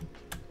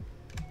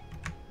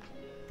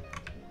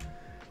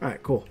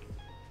 Alright, cool.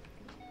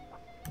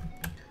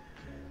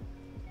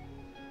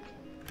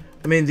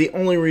 I mean, the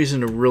only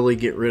reason to really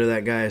get rid of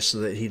that guy is so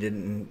that he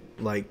didn't,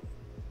 like,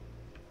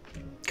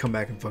 come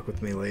back and fuck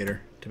with me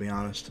later, to be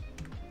honest.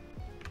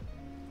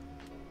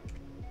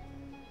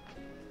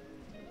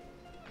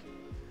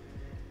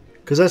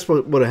 Because that's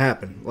what would have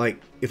happened.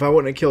 Like, if I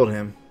wouldn't have killed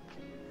him,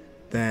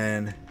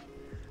 then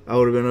I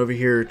would have been over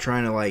here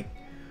trying to, like,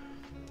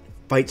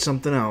 fight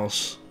something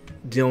else,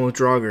 dealing with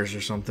draugrs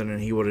or something,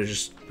 and he would have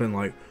just been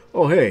like,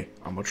 oh, hey,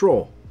 I'm a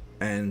troll.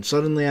 And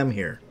suddenly I'm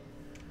here.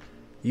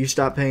 You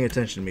stopped paying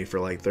attention to me for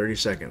like 30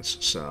 seconds,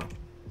 so.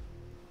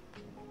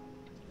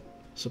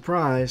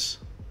 Surprise.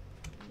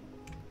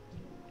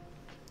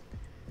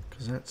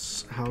 Because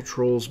that's how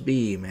trolls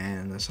be,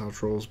 man. That's how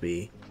trolls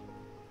be.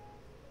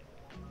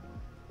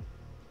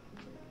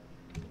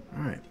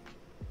 Alright.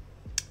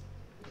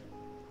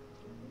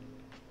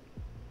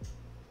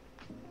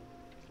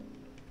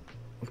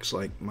 Looks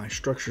like my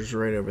structure's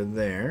right over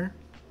there.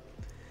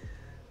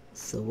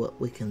 So what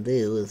we can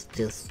do is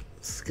just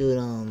scoot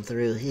on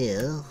through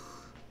here.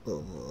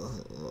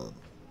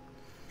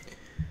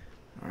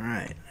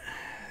 Alright.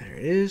 There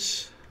it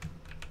is.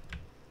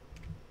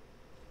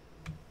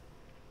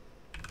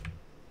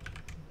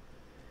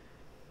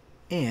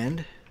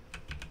 And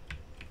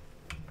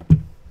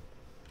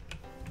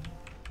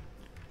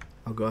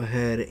I'll go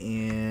ahead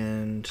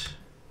and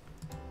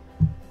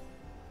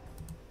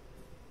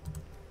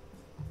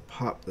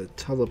pop the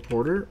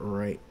teleporter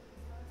right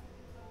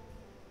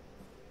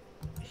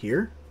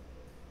here.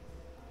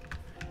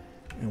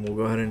 And we'll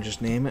go ahead and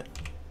just name it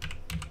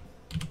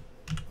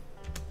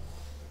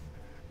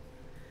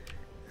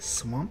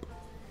Swamp.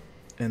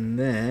 And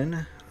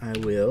then I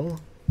will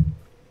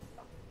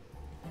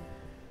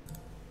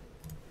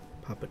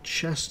pop a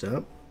chest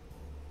up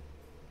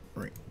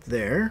right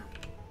there.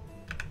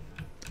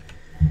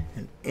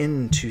 And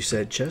into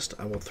said chest,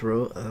 I will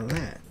throw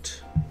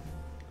that.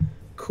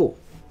 Cool.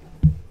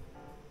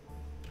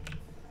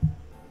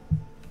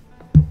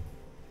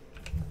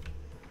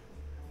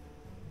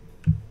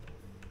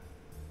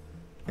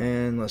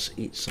 And let's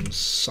eat some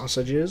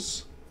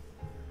sausages.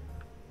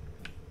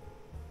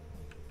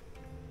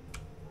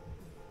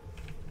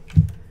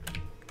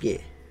 Yeah.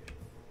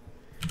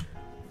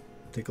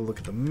 Take a look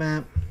at the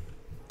map.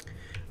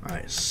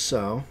 Alright,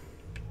 so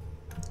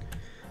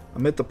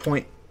I'm at the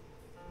point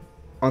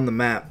on the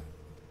map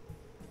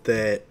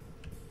that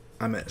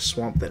I'm at a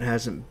swamp that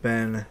hasn't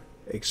been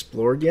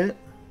explored yet.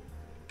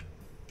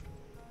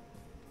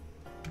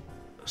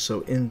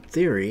 So in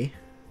theory,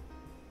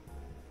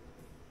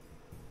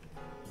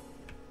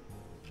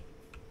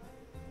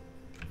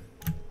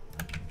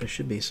 there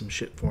should be some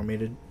shit for me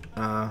to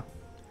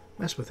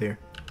mess with here.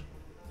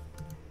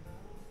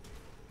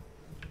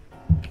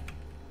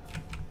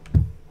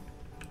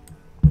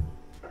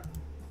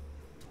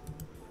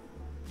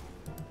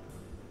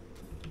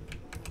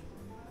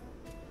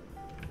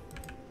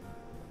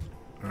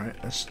 Alright,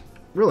 let's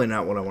really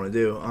not what I want to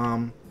do.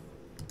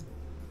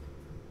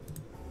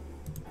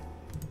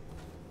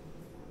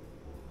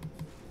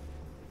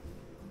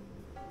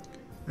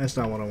 That's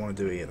not what I want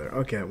to do either.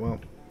 Okay, well,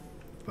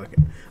 fuck it.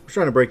 I was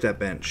trying to break that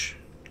bench.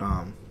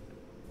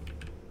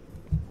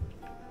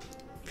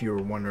 If you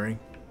were wondering.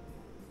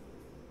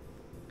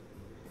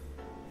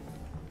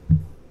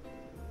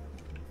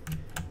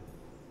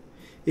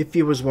 If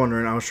you was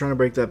wondering, I was trying to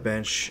break that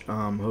bench,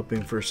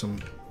 hoping for some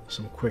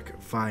quick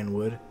fine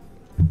wood.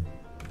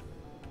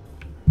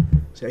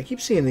 See, I keep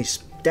seeing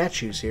these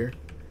statues here,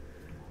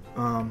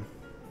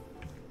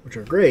 which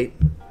are great,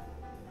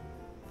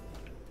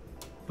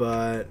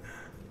 but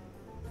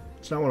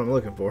it's not what I'm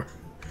looking for.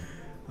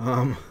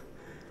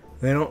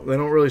 They don't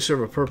really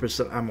serve a purpose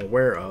that I'm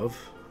aware of,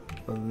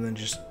 other than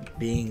just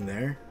being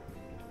there.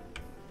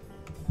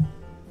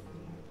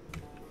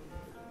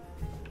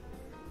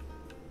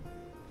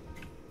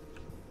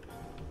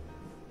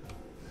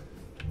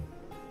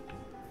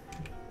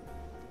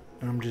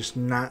 I'm just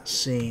not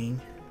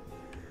seeing.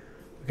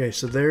 Okay,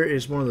 so there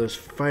is one of those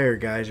fire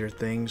geyser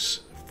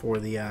things for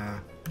the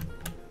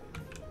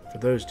for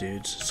those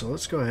dudes. So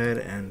let's go ahead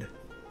and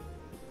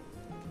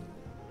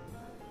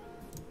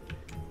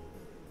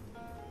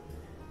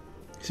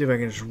see if I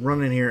can just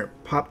run in here,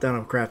 pop down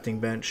a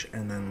crafting bench,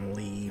 and then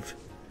leave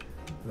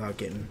without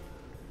getting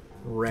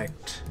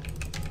wrecked.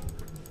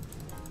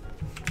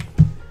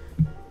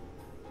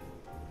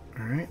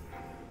 All right.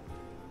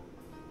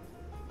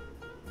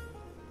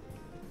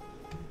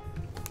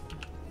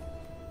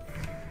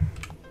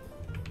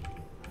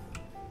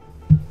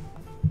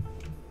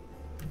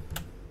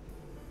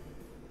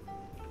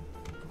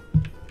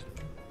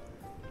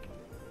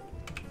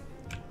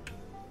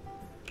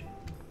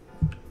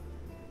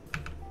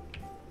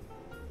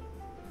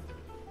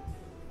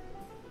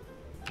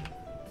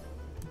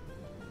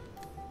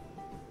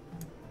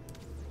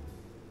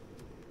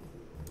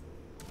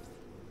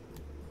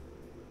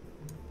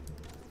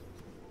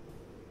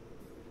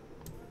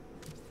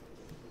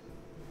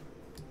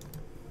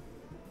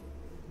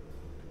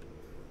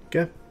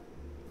 Okay.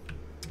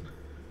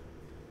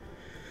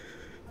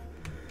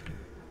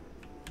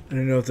 I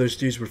didn't know if those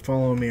dudes were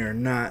following me or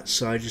not,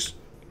 so I just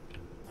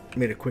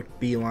made a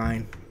quick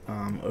beeline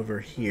over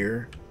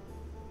here.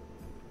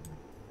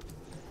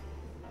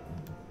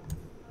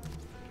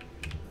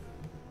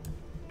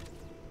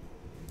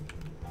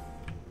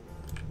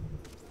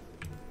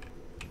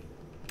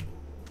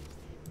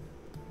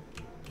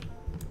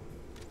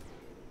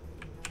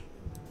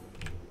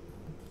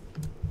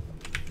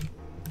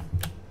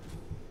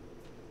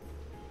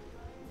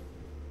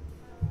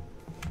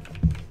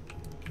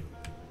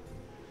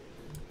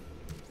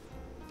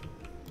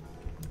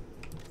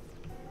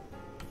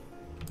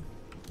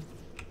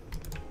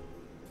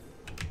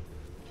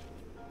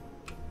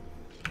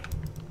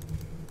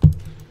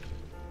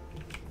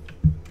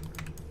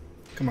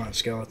 Come on,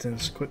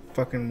 skeletons, quit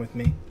fucking with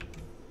me.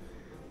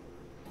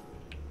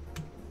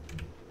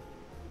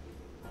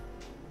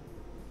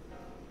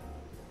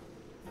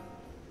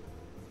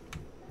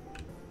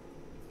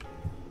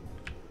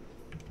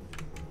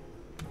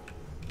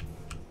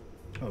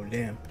 Oh,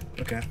 damn.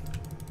 Okay.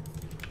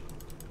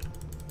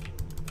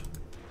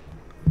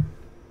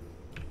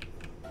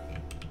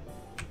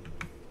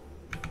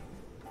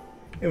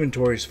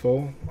 Inventory's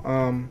full.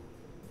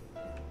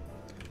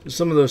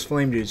 Some of those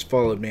flame dudes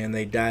followed me and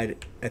they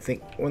died, I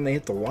think, when they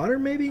hit the water,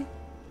 maybe?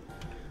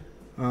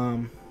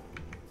 So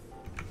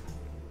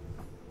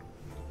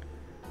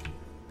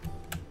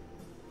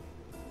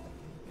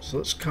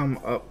let's come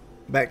up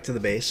back to the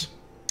base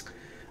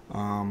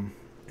and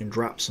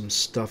drop some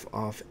stuff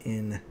off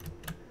in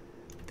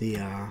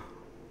the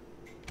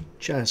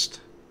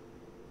chest.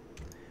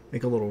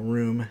 Make a little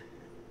room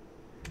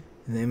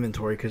in the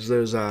inventory, because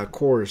those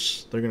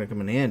cores, they're going to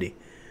come in handy.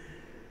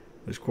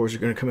 Those cores are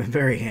going to come in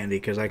very handy,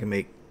 because I can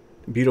make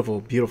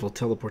beautiful, beautiful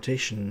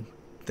teleportation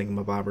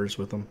thingamabobbers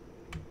with them.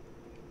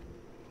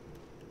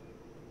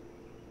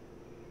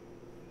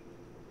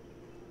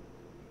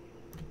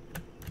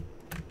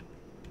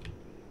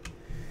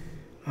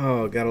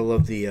 Oh, gotta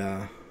love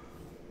the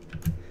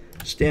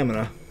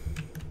stamina.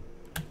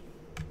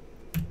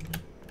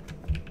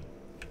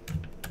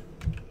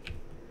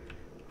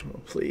 Oh,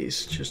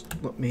 please, just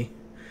let me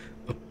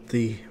up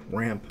the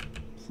ramp,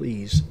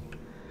 please.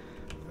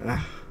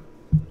 Ah.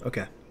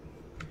 Okay,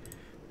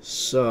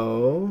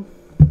 so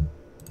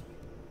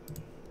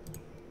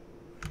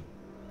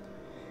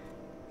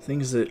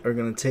things that are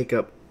going to take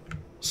up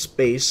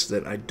space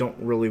that I don't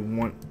really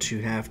want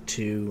to have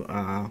to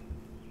that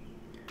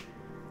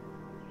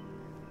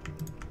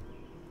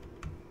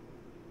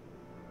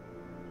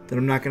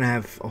I'm not going to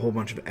have a whole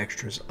bunch of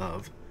extras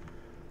of,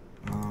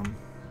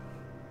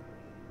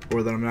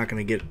 or that I'm not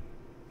going to get,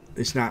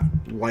 it's not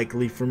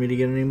likely for me to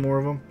get any more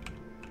of them.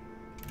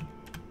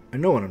 I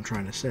know what I'm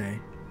trying to say.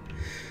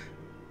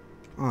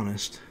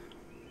 Honest.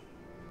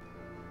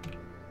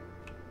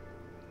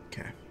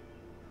 Okay.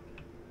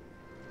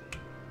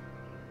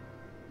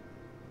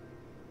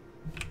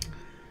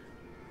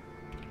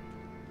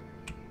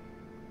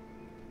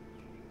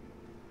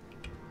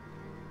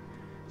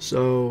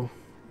 So,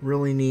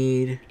 really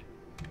need...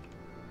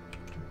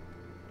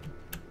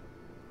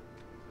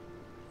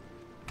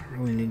 I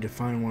really need to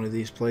find one of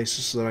these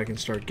places so that I can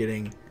start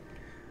getting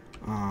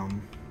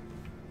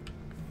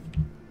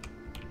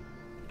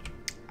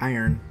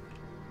iron.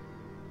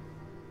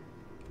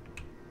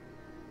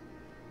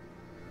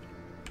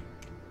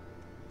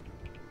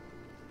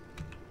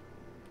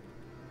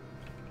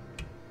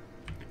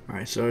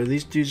 Alright, so are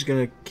these dudes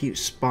gonna keep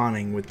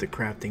spawning with the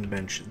crafting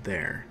bench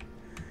there?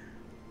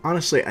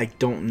 Honestly, I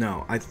don't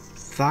know. I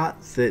thought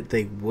that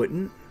they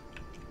wouldn't.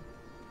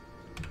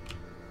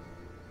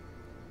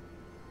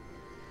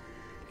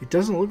 It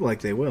doesn't look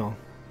like they will.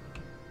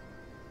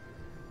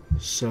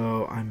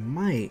 So I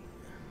might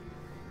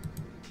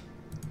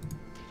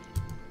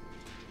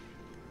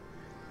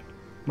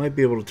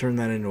be able to turn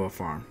that into a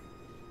farm.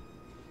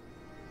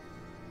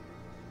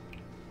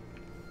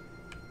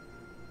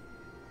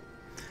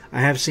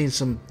 I have seen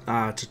some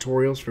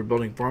tutorials for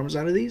building farms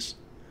out of these.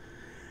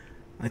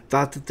 I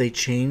thought that they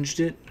changed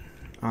it.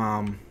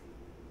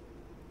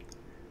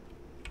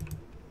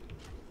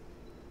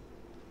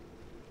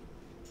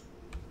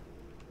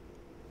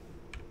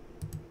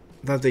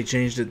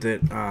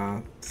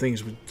 That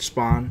things would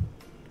spawn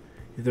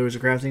if there was a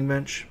crafting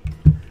bench.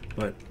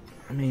 But,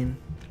 I mean,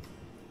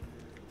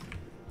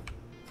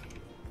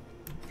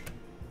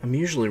 I'm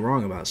usually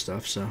wrong about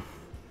stuff, so.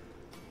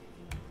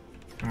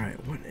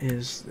 Alright, what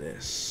is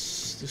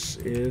this? This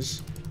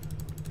is...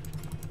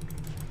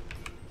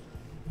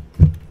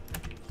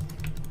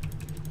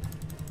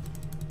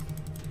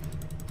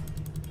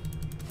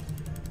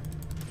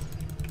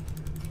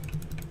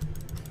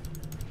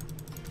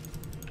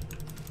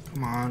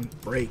 Come on,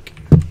 break.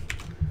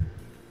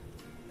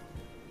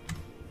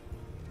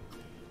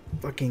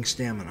 Fucking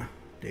stamina,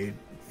 dude.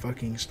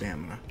 Fucking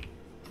stamina.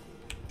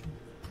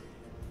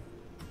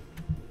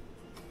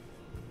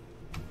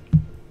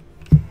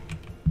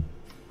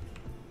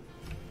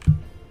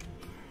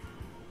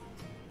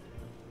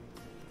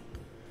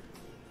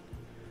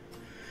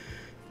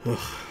 Ugh.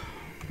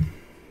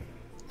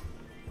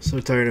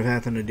 So tired of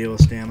having to deal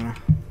with stamina.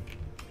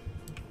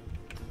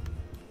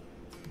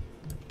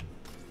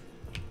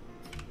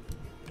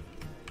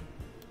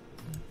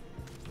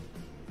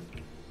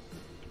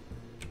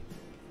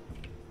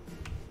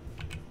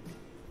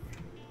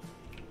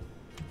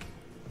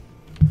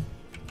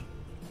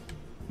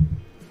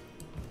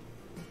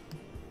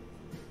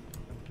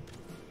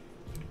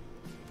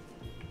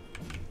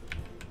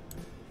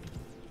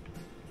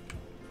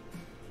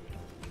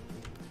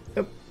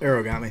 Yep,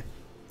 arrow got me.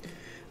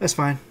 That's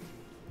fine.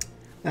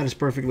 That is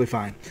perfectly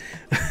fine.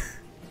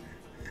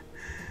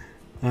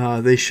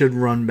 They should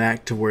run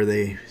back to where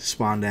they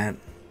spawned at.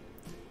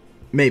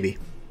 Maybe.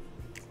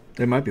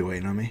 They might be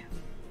waiting on me.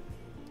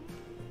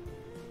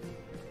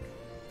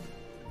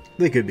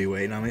 They could be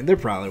waiting on me. They're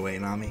probably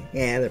waiting on me.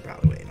 Yeah, they're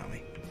probably waiting on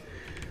me.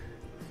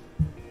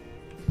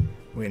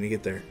 Waiting to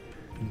get their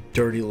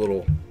dirty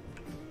little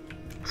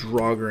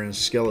Draugr and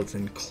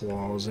skeleton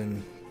claws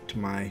into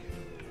my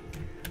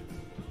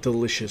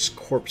delicious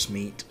corpse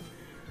meat.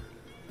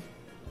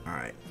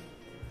 Alright.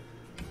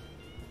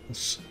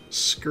 Let's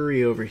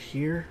scurry over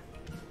here.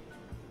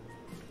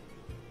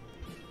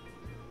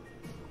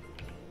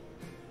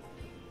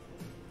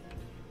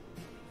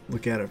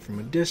 Look at it from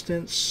a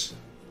distance.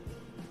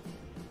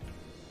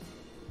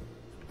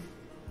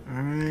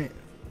 Alright.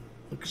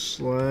 Looks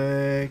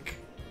like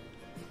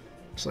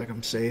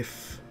I'm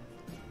safe.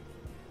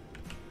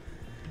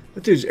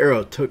 That dude's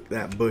arrow took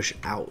that bush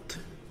out.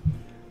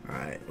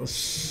 Alright,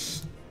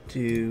 let's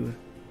do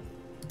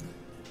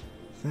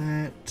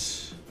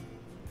that.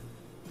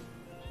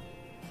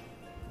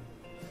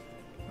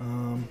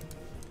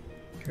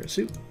 Carrot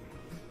soup.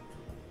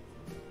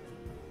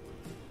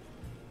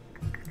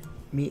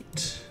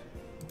 Meat.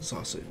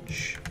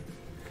 Sausage.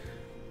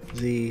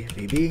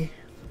 ZVB.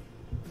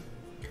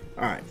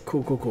 Alright,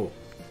 cool.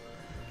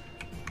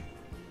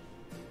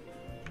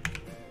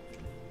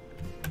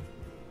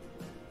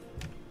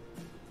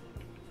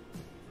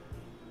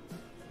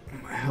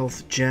 My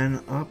health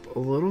gen up a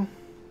little.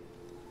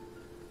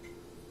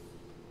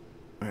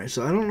 Alright,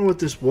 so I don't know what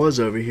this was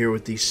over here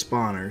with these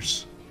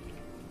spawners.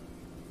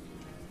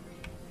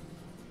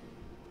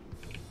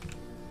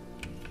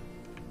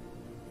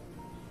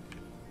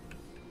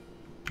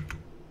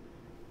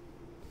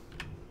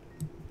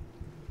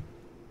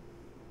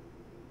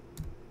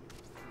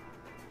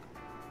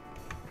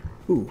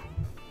 Ooh.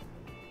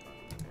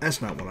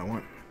 That's not what I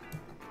want.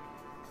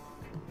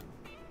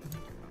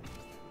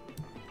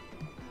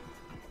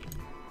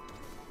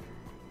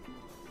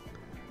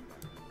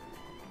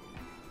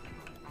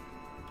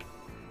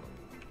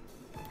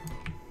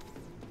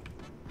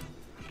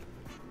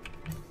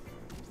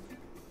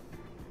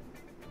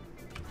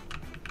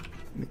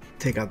 Let me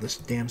take out this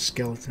damn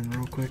skeleton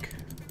real quick.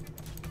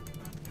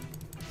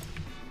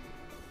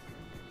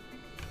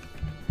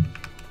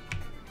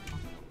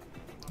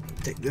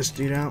 Take this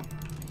dude out.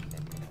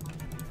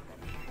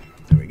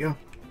 There we go.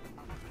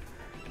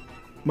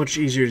 Much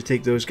easier to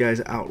take those guys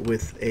out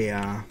with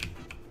a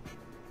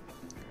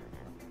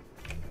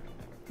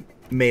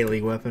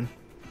melee weapon.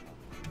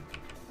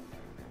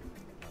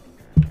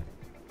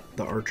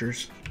 the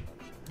archers.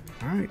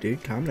 Alright,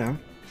 dude, calm down.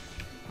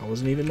 I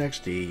wasn't even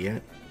next to you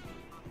yet.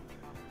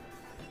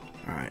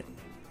 Alright,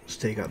 let's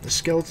take out the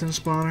skeleton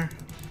spawner.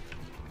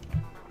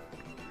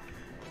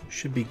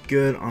 Should be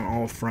good on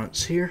all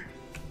fronts here.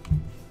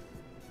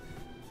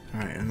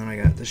 Alright, and then I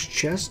got this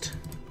chest.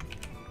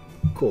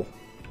 Cool.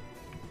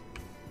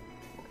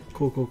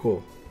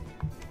 Cool.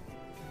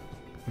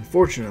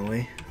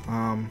 Unfortunately,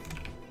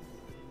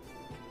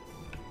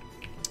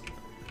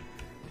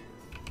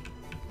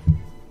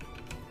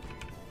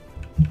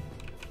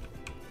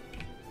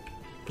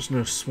 there's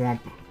no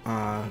swamp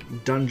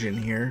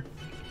dungeon here.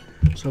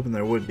 I was hoping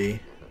there would be.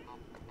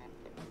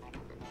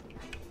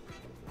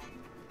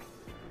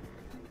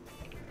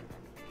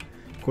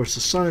 Of course,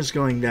 the sun is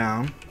going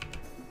down.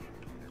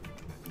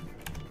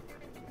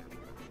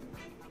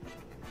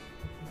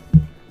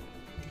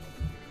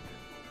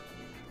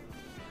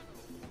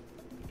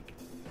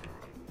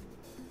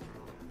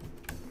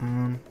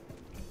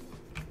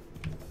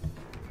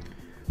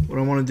 What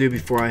I want to do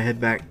before I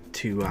head back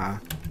to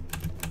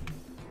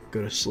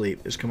go to sleep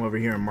is come over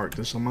here and mark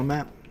this on my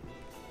map.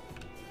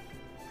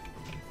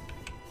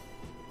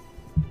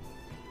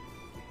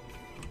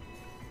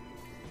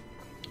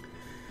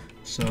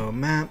 So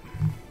map.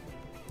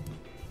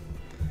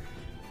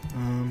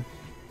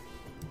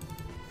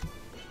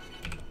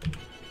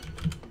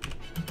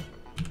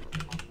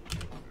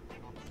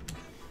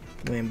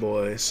 Lame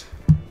boys.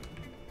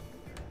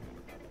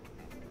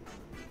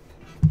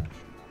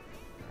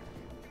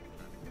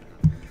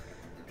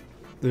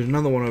 There's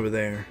another one over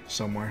there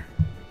somewhere.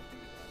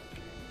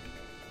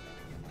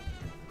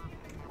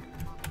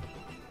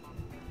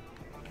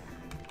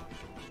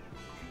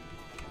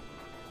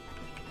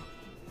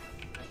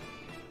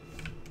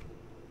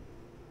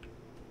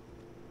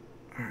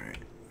 Alright.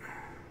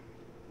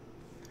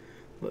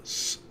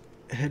 Let's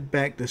head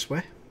back this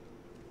way.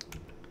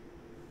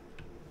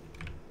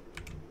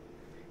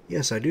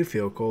 Yes, I do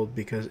feel cold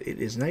because it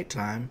is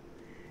nighttime.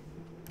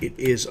 It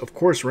is, of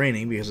course,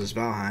 raining because it's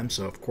Valheim,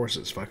 so of course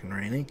it's fucking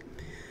raining.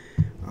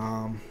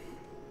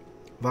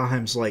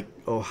 Valheim's like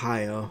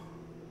Ohio.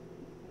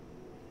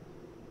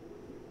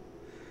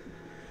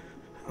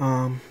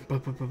 I'll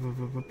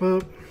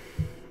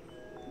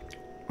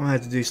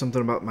have to do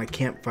something about my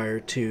campfire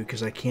too,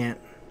 because I can't.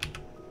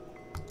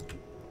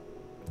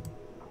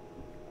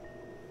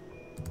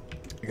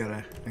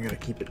 I gotta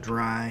keep it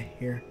dry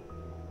here.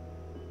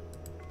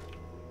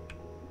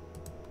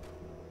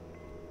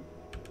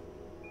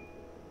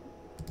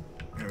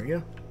 There we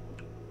go.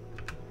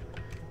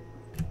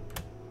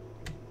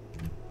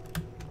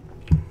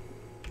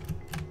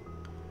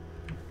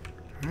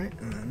 Alright,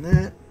 and then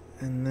that,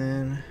 and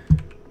then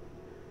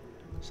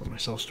just let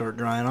myself start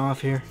drying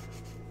off here.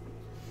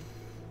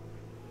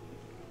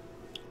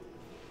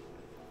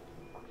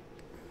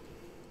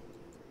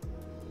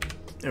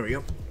 There we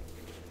go.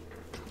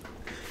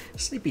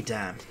 Sleepy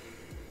time.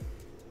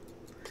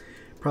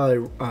 Probably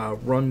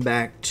run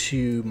back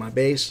to my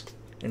base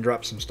and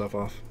drop some stuff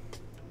off.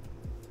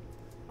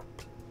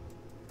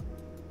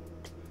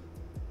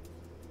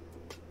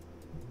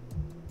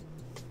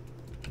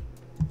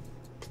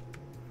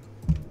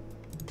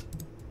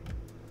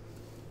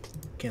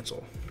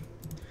 Cancel.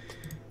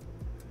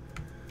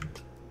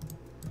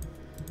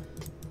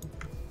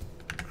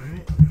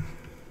 Alright.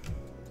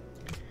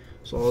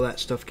 So all that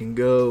stuff can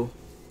go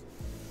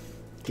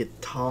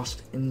get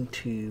tossed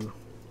into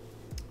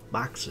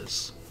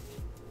boxes.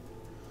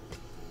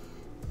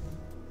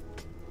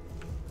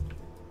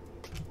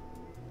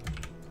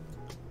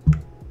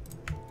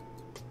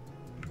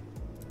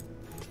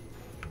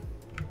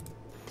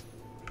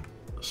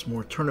 Some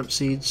more turnip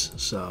seeds,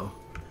 so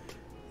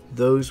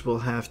those will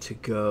have to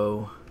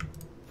go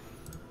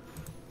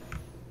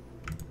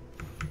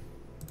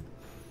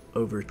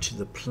over to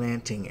the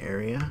planting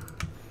area.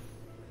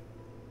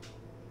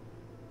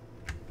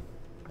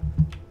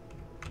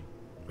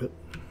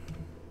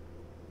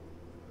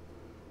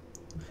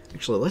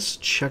 Actually, let's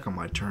check on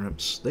my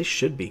turnips. They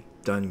should be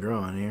done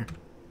growing here.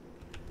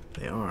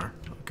 They are.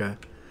 Okay.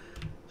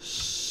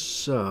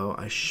 So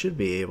I should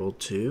be able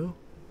to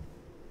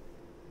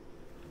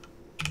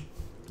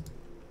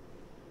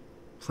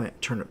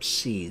plant turnip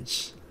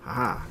seeds.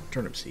 Aha,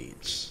 turnip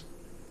seeds.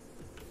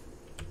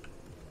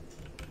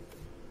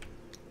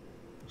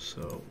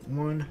 So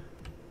 1,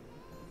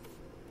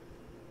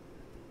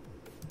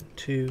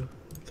 2,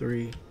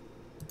 3,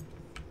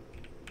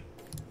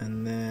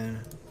 and then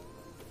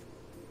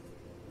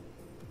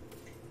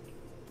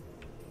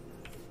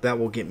that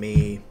will get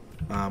me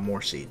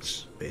more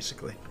seeds,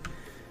 basically.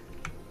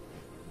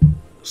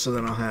 So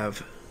then I'll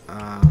have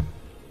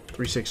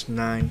 3, 6,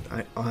 9.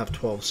 I'll have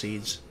 12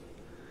 seeds.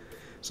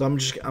 So I'm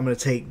gonna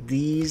take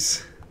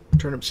these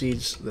turnip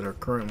seeds that are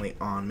currently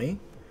on me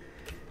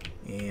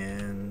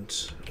and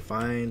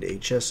find a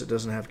chest that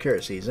doesn't have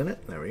carrot seeds in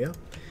it. There we go.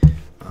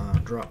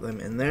 Drop them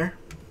in there.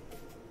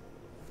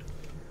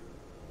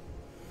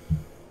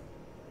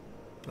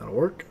 That'll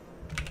work.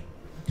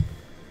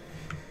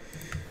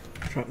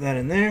 Drop that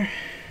in there.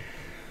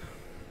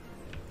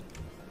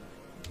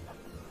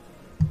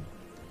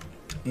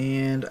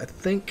 And I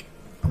think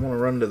I'm gonna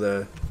run to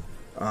the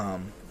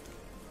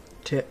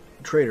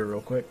trader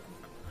real quick.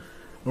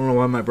 I don't know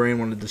why my brain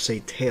wanted to say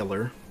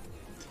Taylor.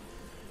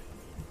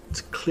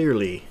 It's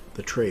clearly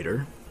the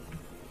trader.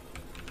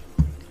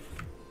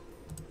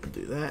 I'll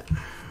do that.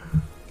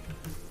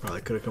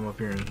 Probably could have come up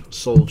here and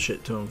sold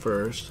shit to him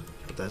first,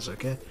 but that's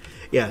okay.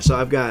 Yeah, so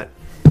I've got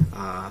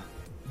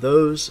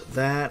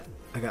that.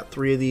 I got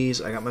 3 of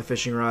these. I got my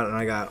fishing rod, and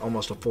I got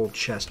almost a full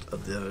chest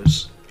of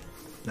those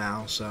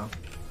now. So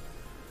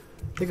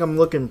I think I'm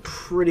looking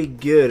pretty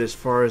good as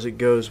far as it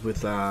goes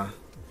with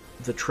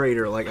the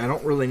trader. Like, I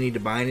don't really need to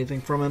buy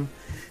anything from him.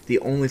 The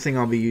only thing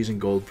I'll be using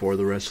gold for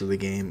the rest of the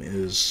game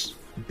is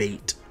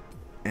bait.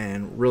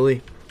 And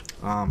really,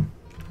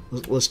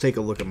 let's take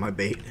a look at my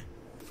bait.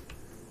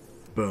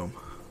 Boom.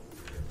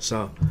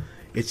 So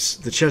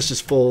the chest is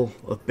full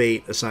of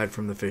bait aside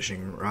from the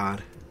fishing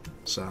rod.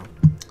 So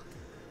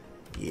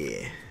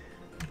yeah.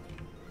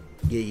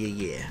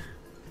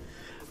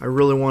 I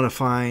really want to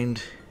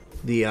find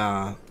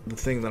the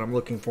thing that I'm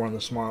looking for in the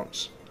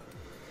swamps.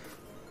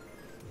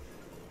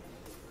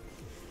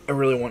 I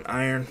really want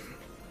iron,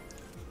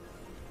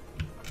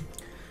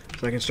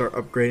 so I can start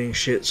upgrading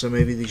shit, so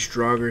maybe these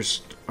draugrs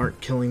aren't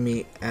killing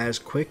me as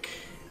quick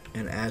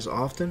and as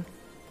often.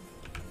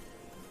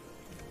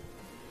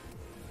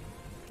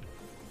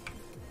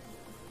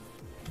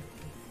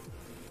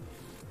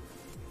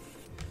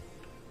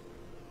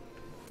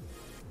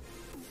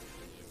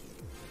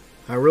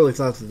 I really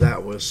thought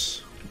that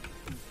was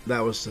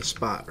the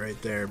spot right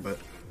there, but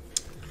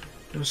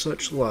no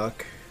such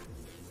luck.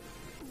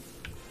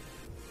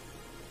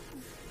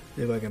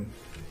 See if I can.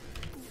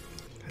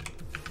 God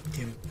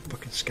damn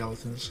fucking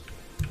skeletons.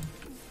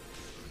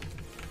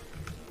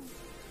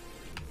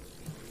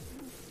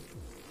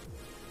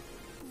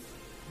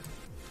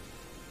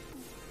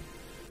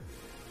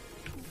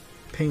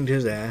 Pinged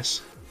his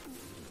ass.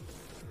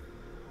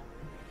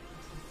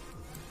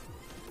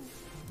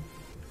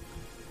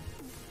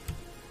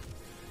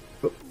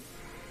 Oh.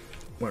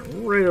 Went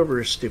right over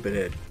his stupid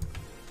head.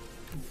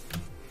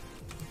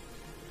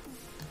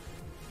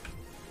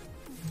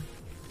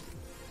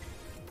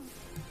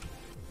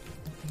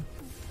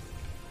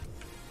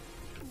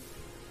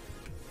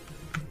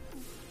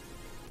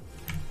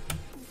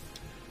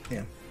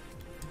 Yeah.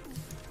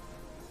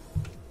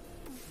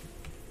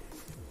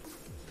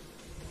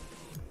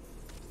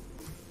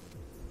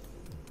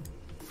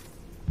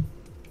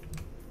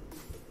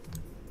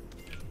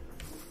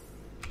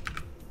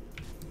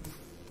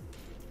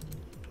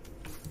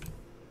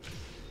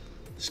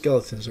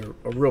 Skeletons are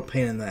a real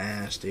pain in the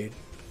ass, dude.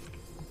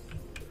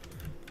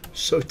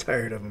 So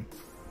tired of them.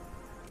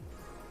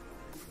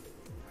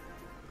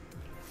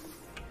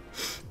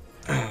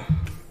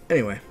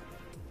 Anyway.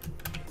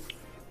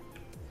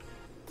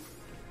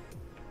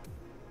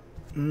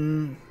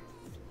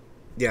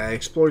 Yeah, I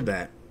explored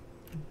that.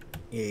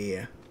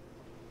 Yeah.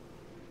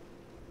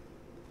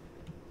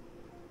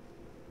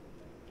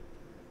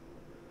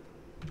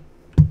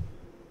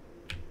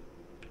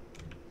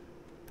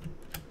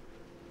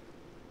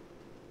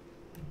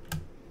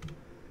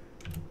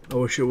 I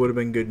wish it would have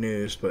been good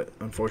news, but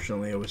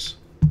unfortunately it was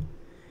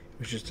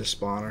just a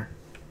spawner.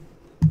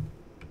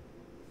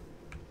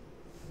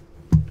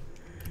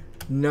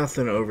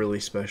 Nothing overly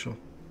special.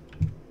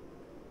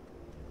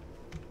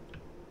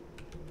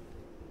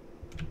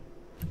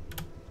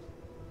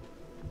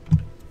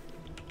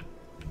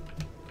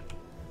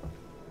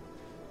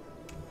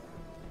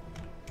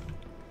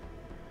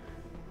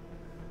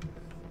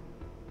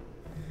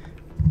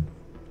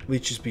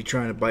 Leeches be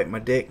trying to bite my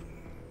dick.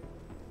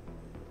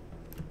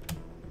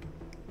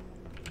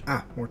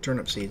 Ah, more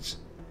turnip seeds.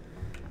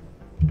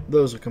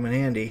 Those will come in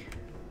handy.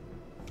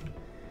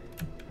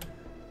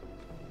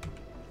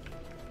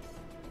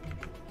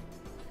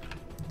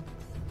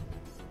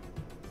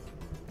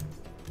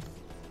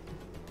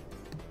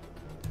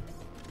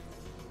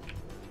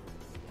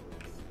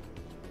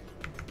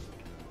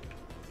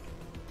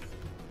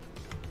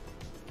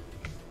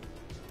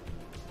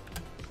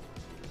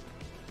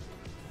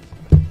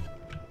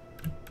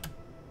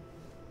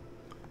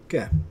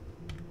 Okay.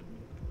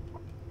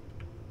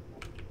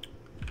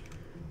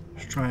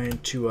 Just trying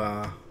to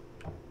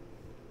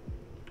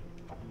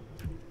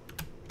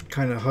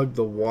kind of hug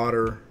the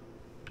water,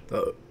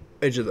 the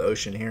edge of the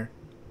ocean here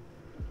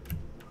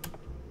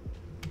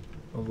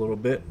a little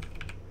bit,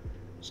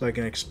 so I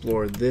can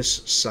explore this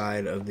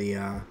side of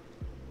the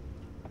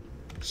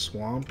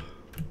swamp.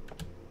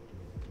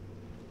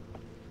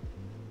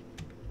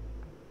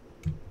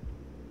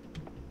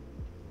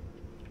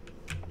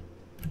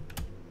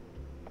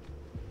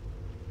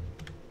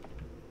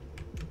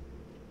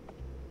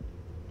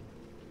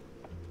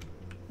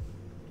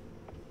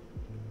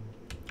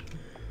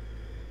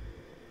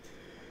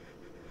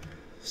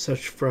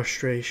 Such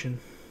frustration.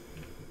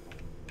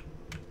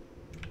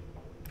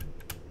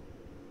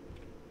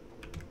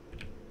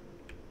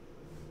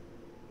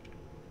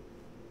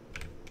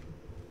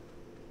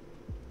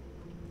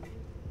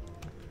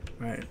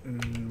 Alright,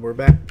 and we're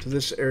back to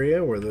this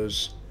area where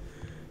those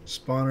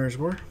spawners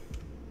were.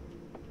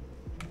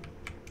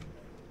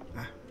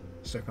 Ah,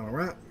 stuck on a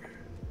rock.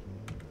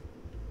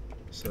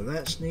 So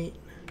that's neat.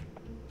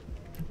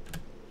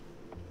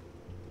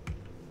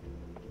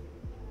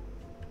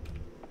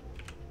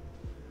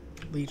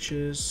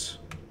 Leeches.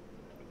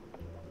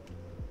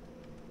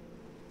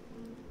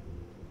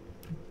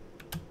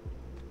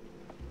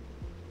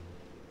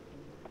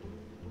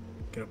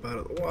 Get up out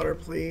of the water,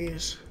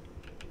 please.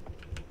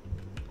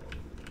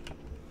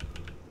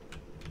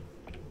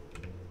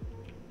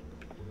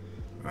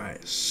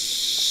 Alright,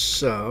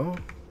 so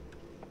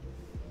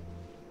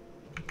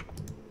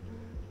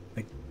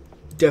I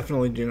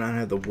definitely do not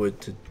have the wood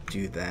to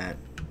do that.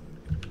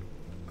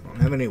 I don't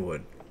have any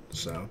wood,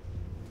 so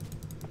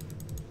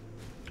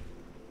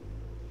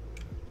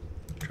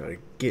try to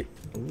get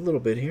a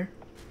little bit here.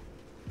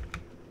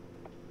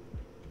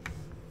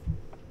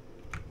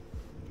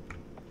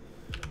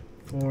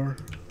 Four.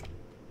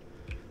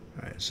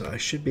 Alright, so I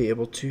should be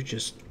able to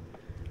just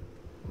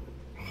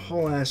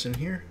haul ass in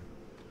here.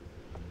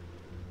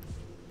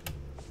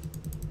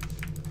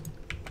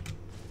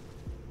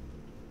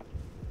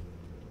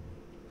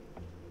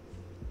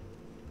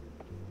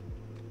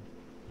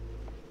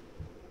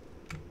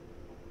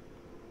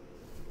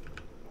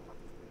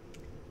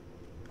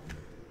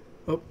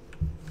 Oh.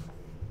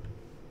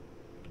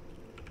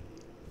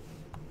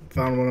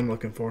 Found what I'm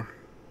looking for.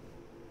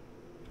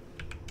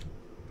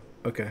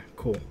 Okay,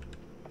 cool.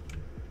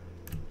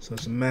 So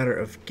it's a matter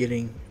of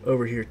getting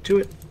over here to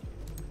it.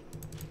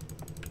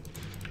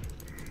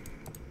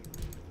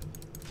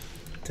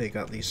 Take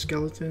out these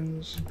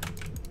skeletons.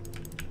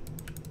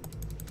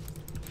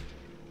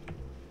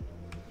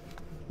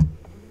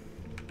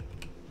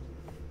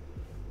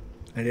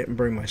 I didn't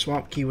bring my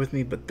swamp key with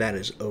me, but that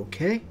is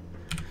okay.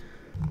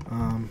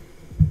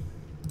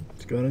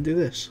 Let's go ahead and do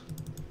this.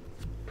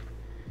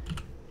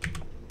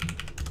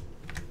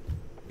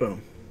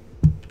 Boom.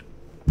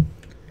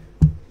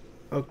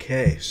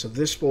 Okay, so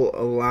this will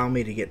allow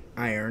me to get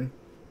iron,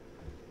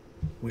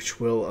 which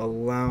will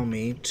allow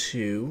me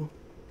to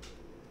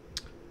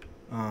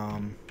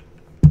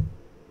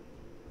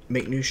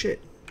make new shit.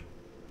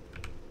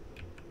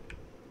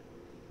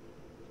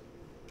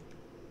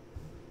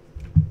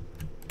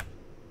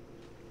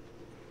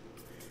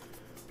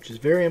 Which is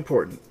very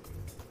important.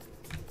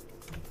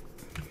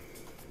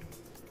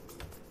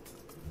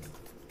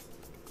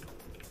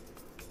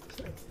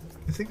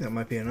 I think that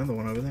might be another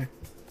one over there.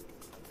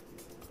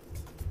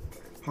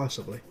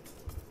 Possibly.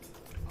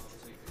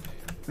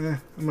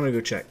 I'm gonna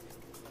go check.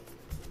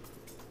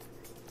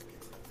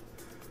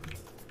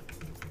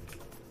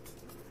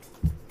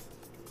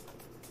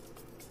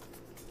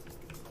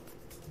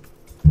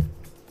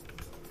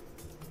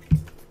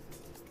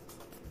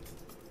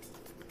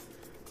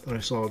 Thought I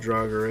saw a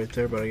Draugr right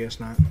there, but I guess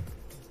not.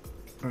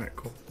 Alright,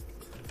 cool.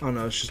 Oh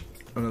no, it's just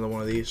another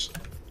one of these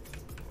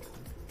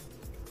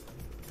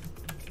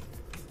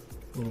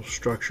little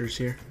structures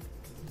here.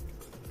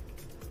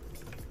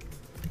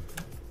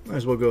 Might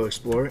as well go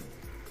explore it.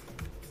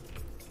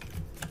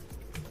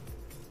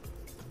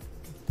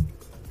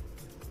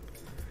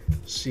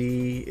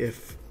 See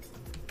if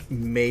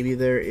maybe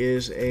there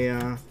is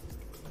a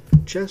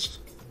chest.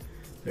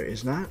 There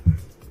is not.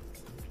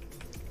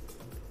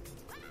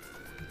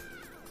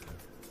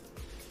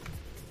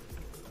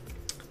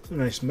 Some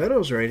nice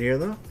meadows right here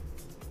though.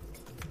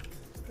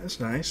 That's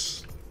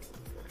nice.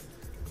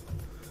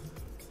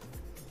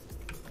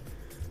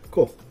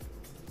 Cool.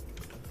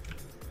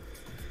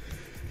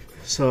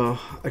 So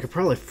I could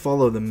probably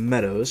follow the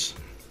meadows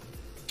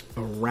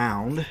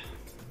around.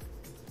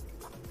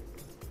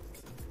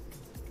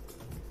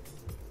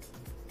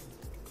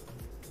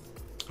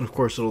 And of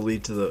course it'll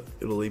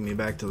lead me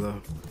back to the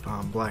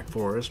Black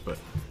Forest, but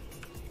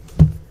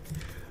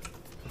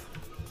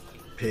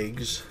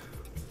pigs.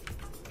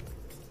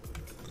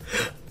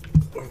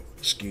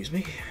 Excuse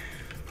me.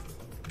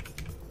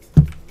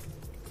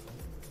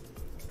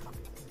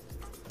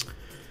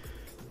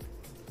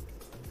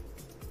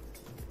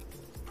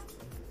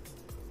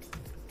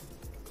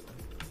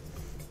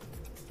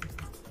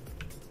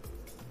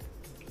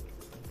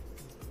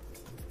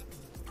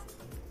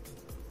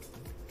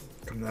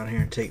 Come down here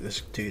and take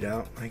this dude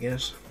out, I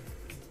guess.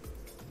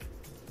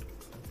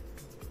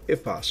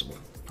 If possible.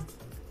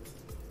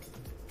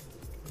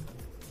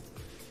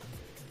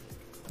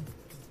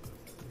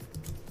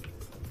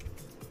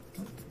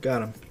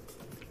 Got him.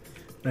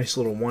 Nice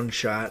little one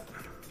shot.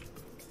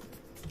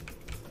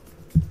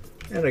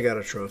 And I got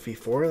a trophy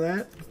for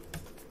that.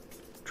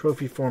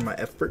 Trophy for my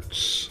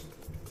efforts.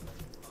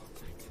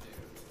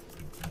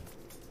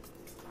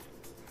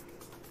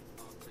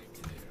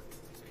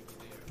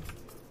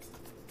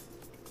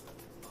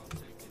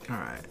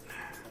 Alright.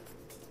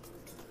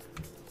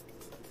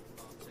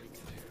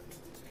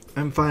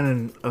 I'm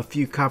finding a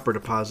few copper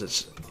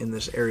deposits in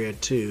this area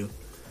too.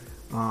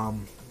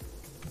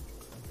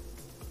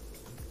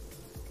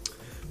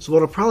 So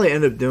what I'll probably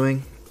end up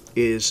doing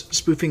is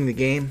spoofing the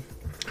game.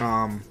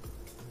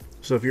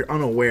 So if you're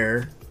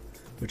unaware,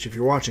 which if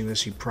you're watching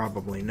this you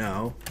probably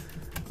know,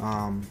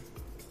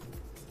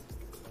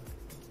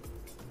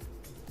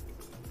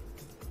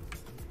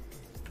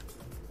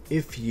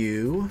 if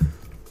you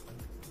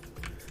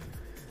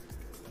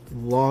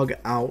log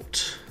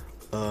out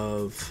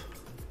of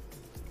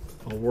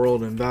a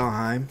world in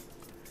Valheim,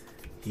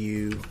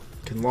 you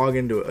can log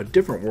into a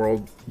different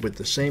world with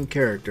the same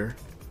character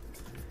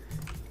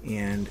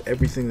and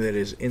everything that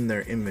is in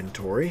their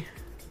inventory,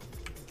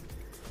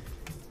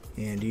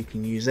 and you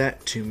can use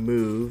that to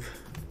move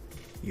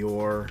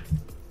your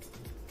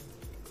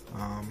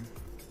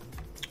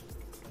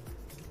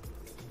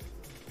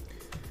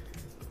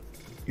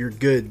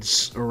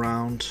goods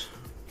around.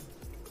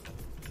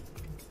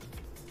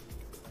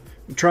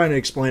 I'm trying to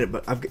explain it,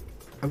 but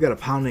I've got a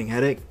pounding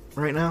headache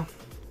right now.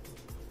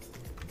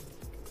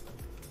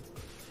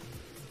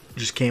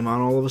 Just came on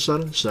all of a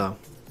sudden, so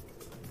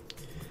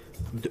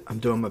I'm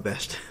doing my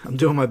best. I'm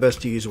doing my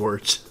best to use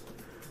words.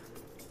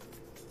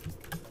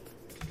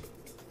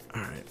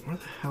 Alright, where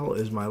the hell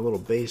is my little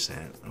base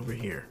at? Over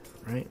here,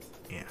 right?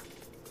 Yeah.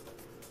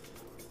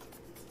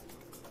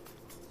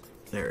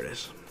 There it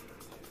is.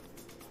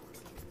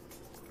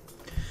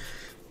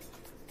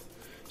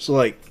 So,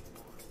 like,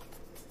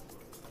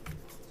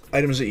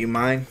 items that you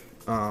mine,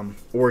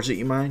 ores that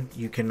you mine,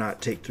 you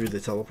cannot take through the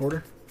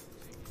teleporter.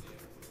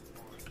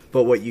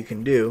 But what you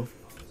can do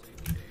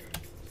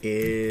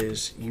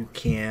is you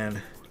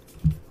can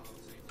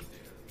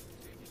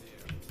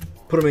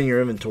put them in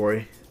your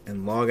inventory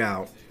and log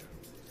out,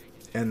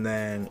 and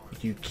then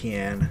you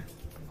can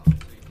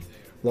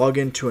log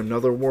into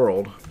another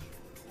world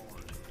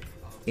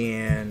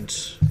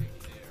and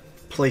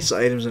place the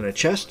items in a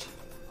chest,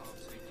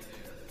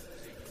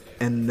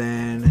 and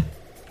then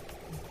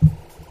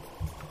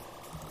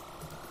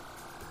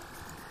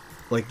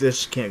like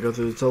this, can't go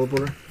through the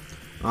teleporter.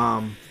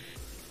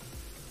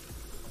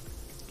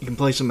 You can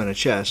place them in a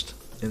chest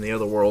in the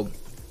other world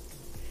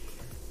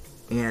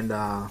and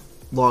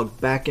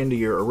log back into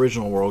your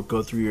original world,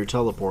 go through your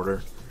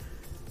teleporter,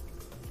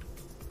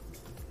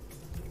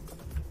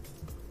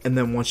 and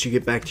then once you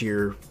get back to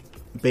your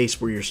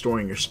base where you're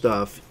storing your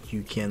stuff,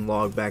 you can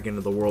log back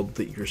into the world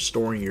that you're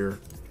storing your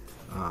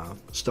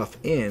stuff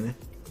in,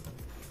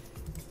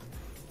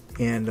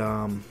 and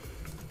I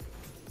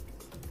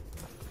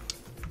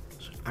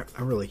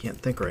really can't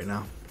think right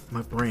now.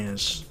 My brain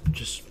is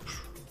just,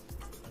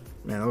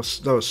 man, that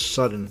was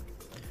sudden.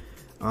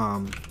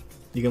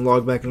 You can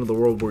log back into the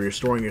world where you're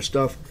storing your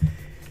stuff,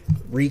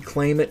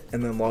 reclaim it,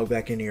 and then log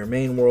back into your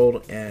main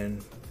world,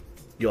 and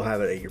you'll have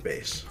it at your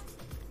base.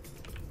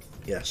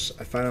 Yes,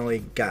 I finally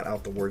got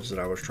out the words that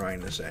I was trying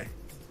to say.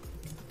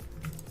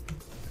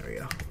 There we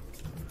go.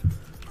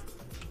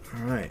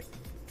 Alright.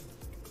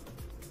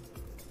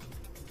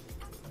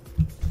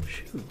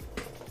 Shoot.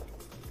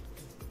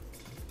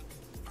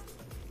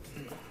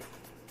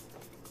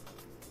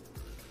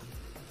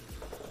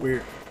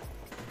 Weird.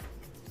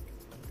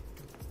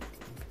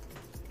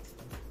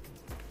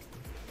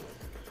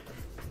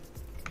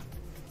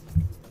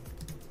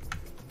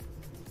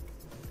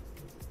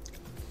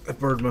 That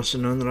bird must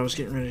have known that I was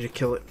getting ready to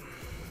kill it.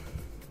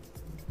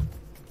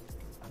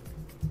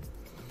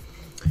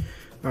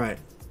 Alright,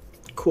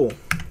 cool.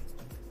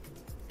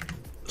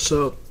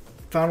 So,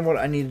 found what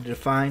I needed to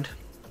find.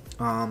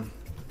 I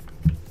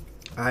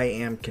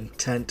am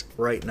content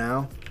right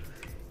now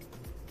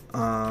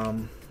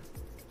that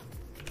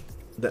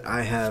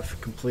I have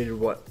completed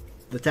what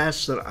the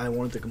tasks that I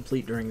wanted to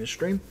complete during this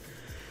stream.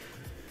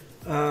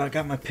 I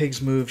got my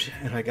pigs moved,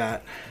 and I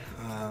got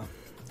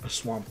a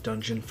swamp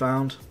dungeon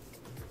found.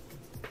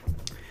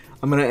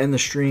 I'm gonna end the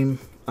stream.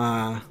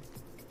 I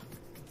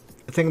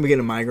think I'm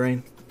getting a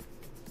migraine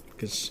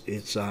because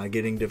it's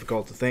getting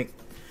difficult to think.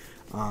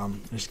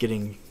 It's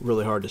getting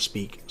really hard to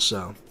speak,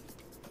 so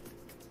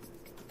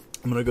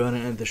I'm gonna go ahead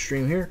and end the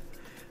stream here.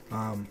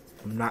 I'm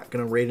not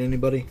gonna raid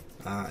anybody.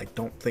 I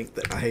don't think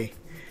that I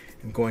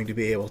am going to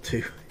be able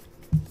to.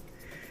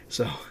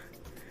 So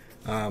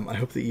I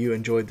hope that you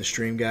enjoyed the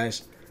stream,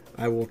 guys.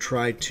 I will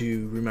try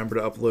to remember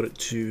to upload it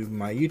to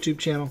my YouTube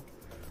channel,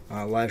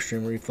 live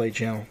stream replay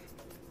channel.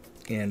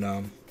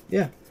 And,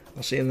 yeah,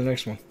 I'll see you in the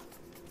next one.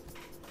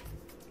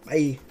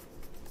 Bye.